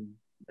to it. And,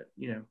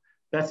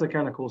 that's the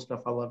kind of cool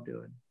stuff I love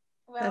doing.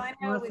 Well, I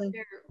know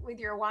with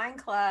your wine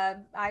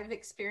club, I've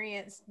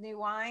experienced new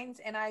wines,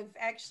 and I've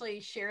actually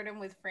shared them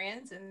with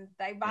friends, and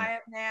they buy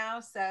them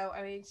now. So,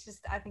 I mean,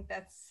 I think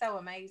that's so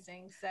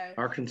amazing. So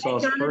Arkansas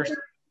is first.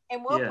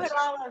 And we'll put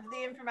all of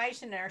the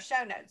information in our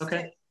show notes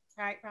too.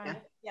 Right,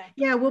 Rhonda?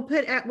 Yeah, we'll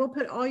put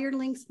all your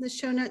links in the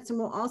show notes, and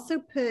we'll also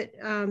put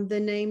the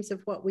names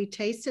of what we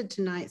tasted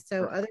tonight,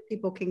 so other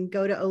people can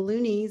go to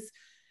Looney's,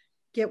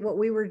 get what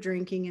we were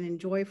drinking, and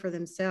enjoy for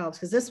themselves,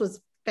 because this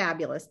was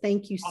fabulous.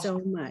 Thank you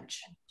so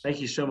much. Thank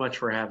you so much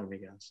for having me,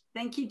 guys.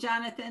 Thank you,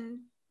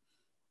 Jonathan.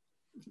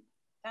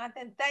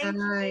 Jonathan, thank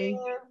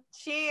you.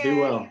 Cheers. Be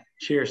well.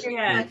 Cheers.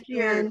 Yeah.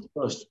 Cheers.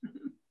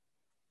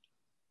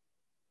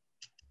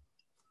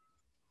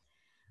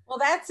 Well,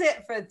 that's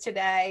it for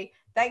today.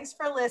 Thanks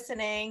for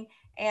listening.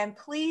 And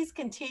please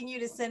continue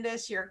to send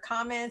us your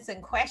comments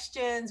and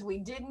questions. We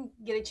didn't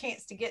get a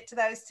chance to get to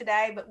those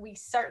today, but we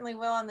certainly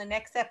will on the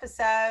next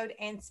episode.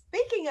 And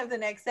speaking of the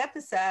next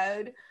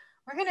episode,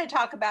 we're going to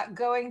talk about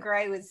going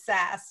gray with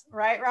sass.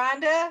 Right,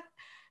 Rhonda?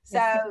 So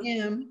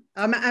yes,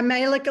 I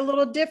may look a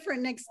little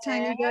different next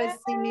time you guys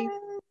see me.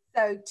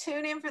 So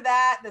tune in for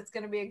that. That's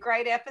going to be a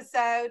great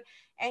episode.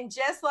 And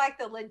just like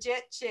the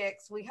legit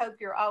Chix, we hope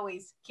you're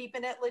always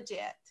keeping it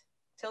legit.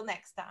 Till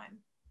next time.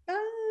 Bye.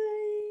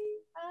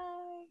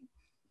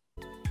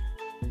 Bye.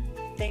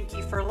 Thank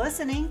you for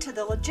listening to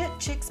the Legit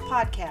Chix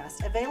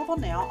podcast, available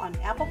now on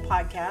Apple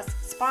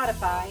Podcasts,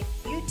 Spotify,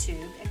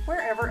 YouTube, and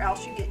wherever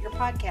else you get your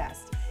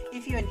podcasts.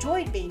 If you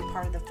enjoyed being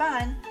part of the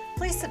fun,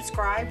 please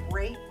subscribe,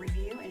 rate,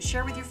 review, and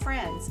share with your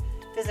friends.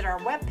 Visit our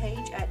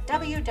webpage at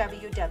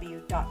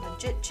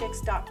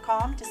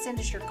www.legitchix.com to send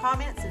us your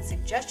comments and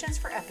suggestions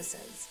for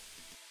episodes.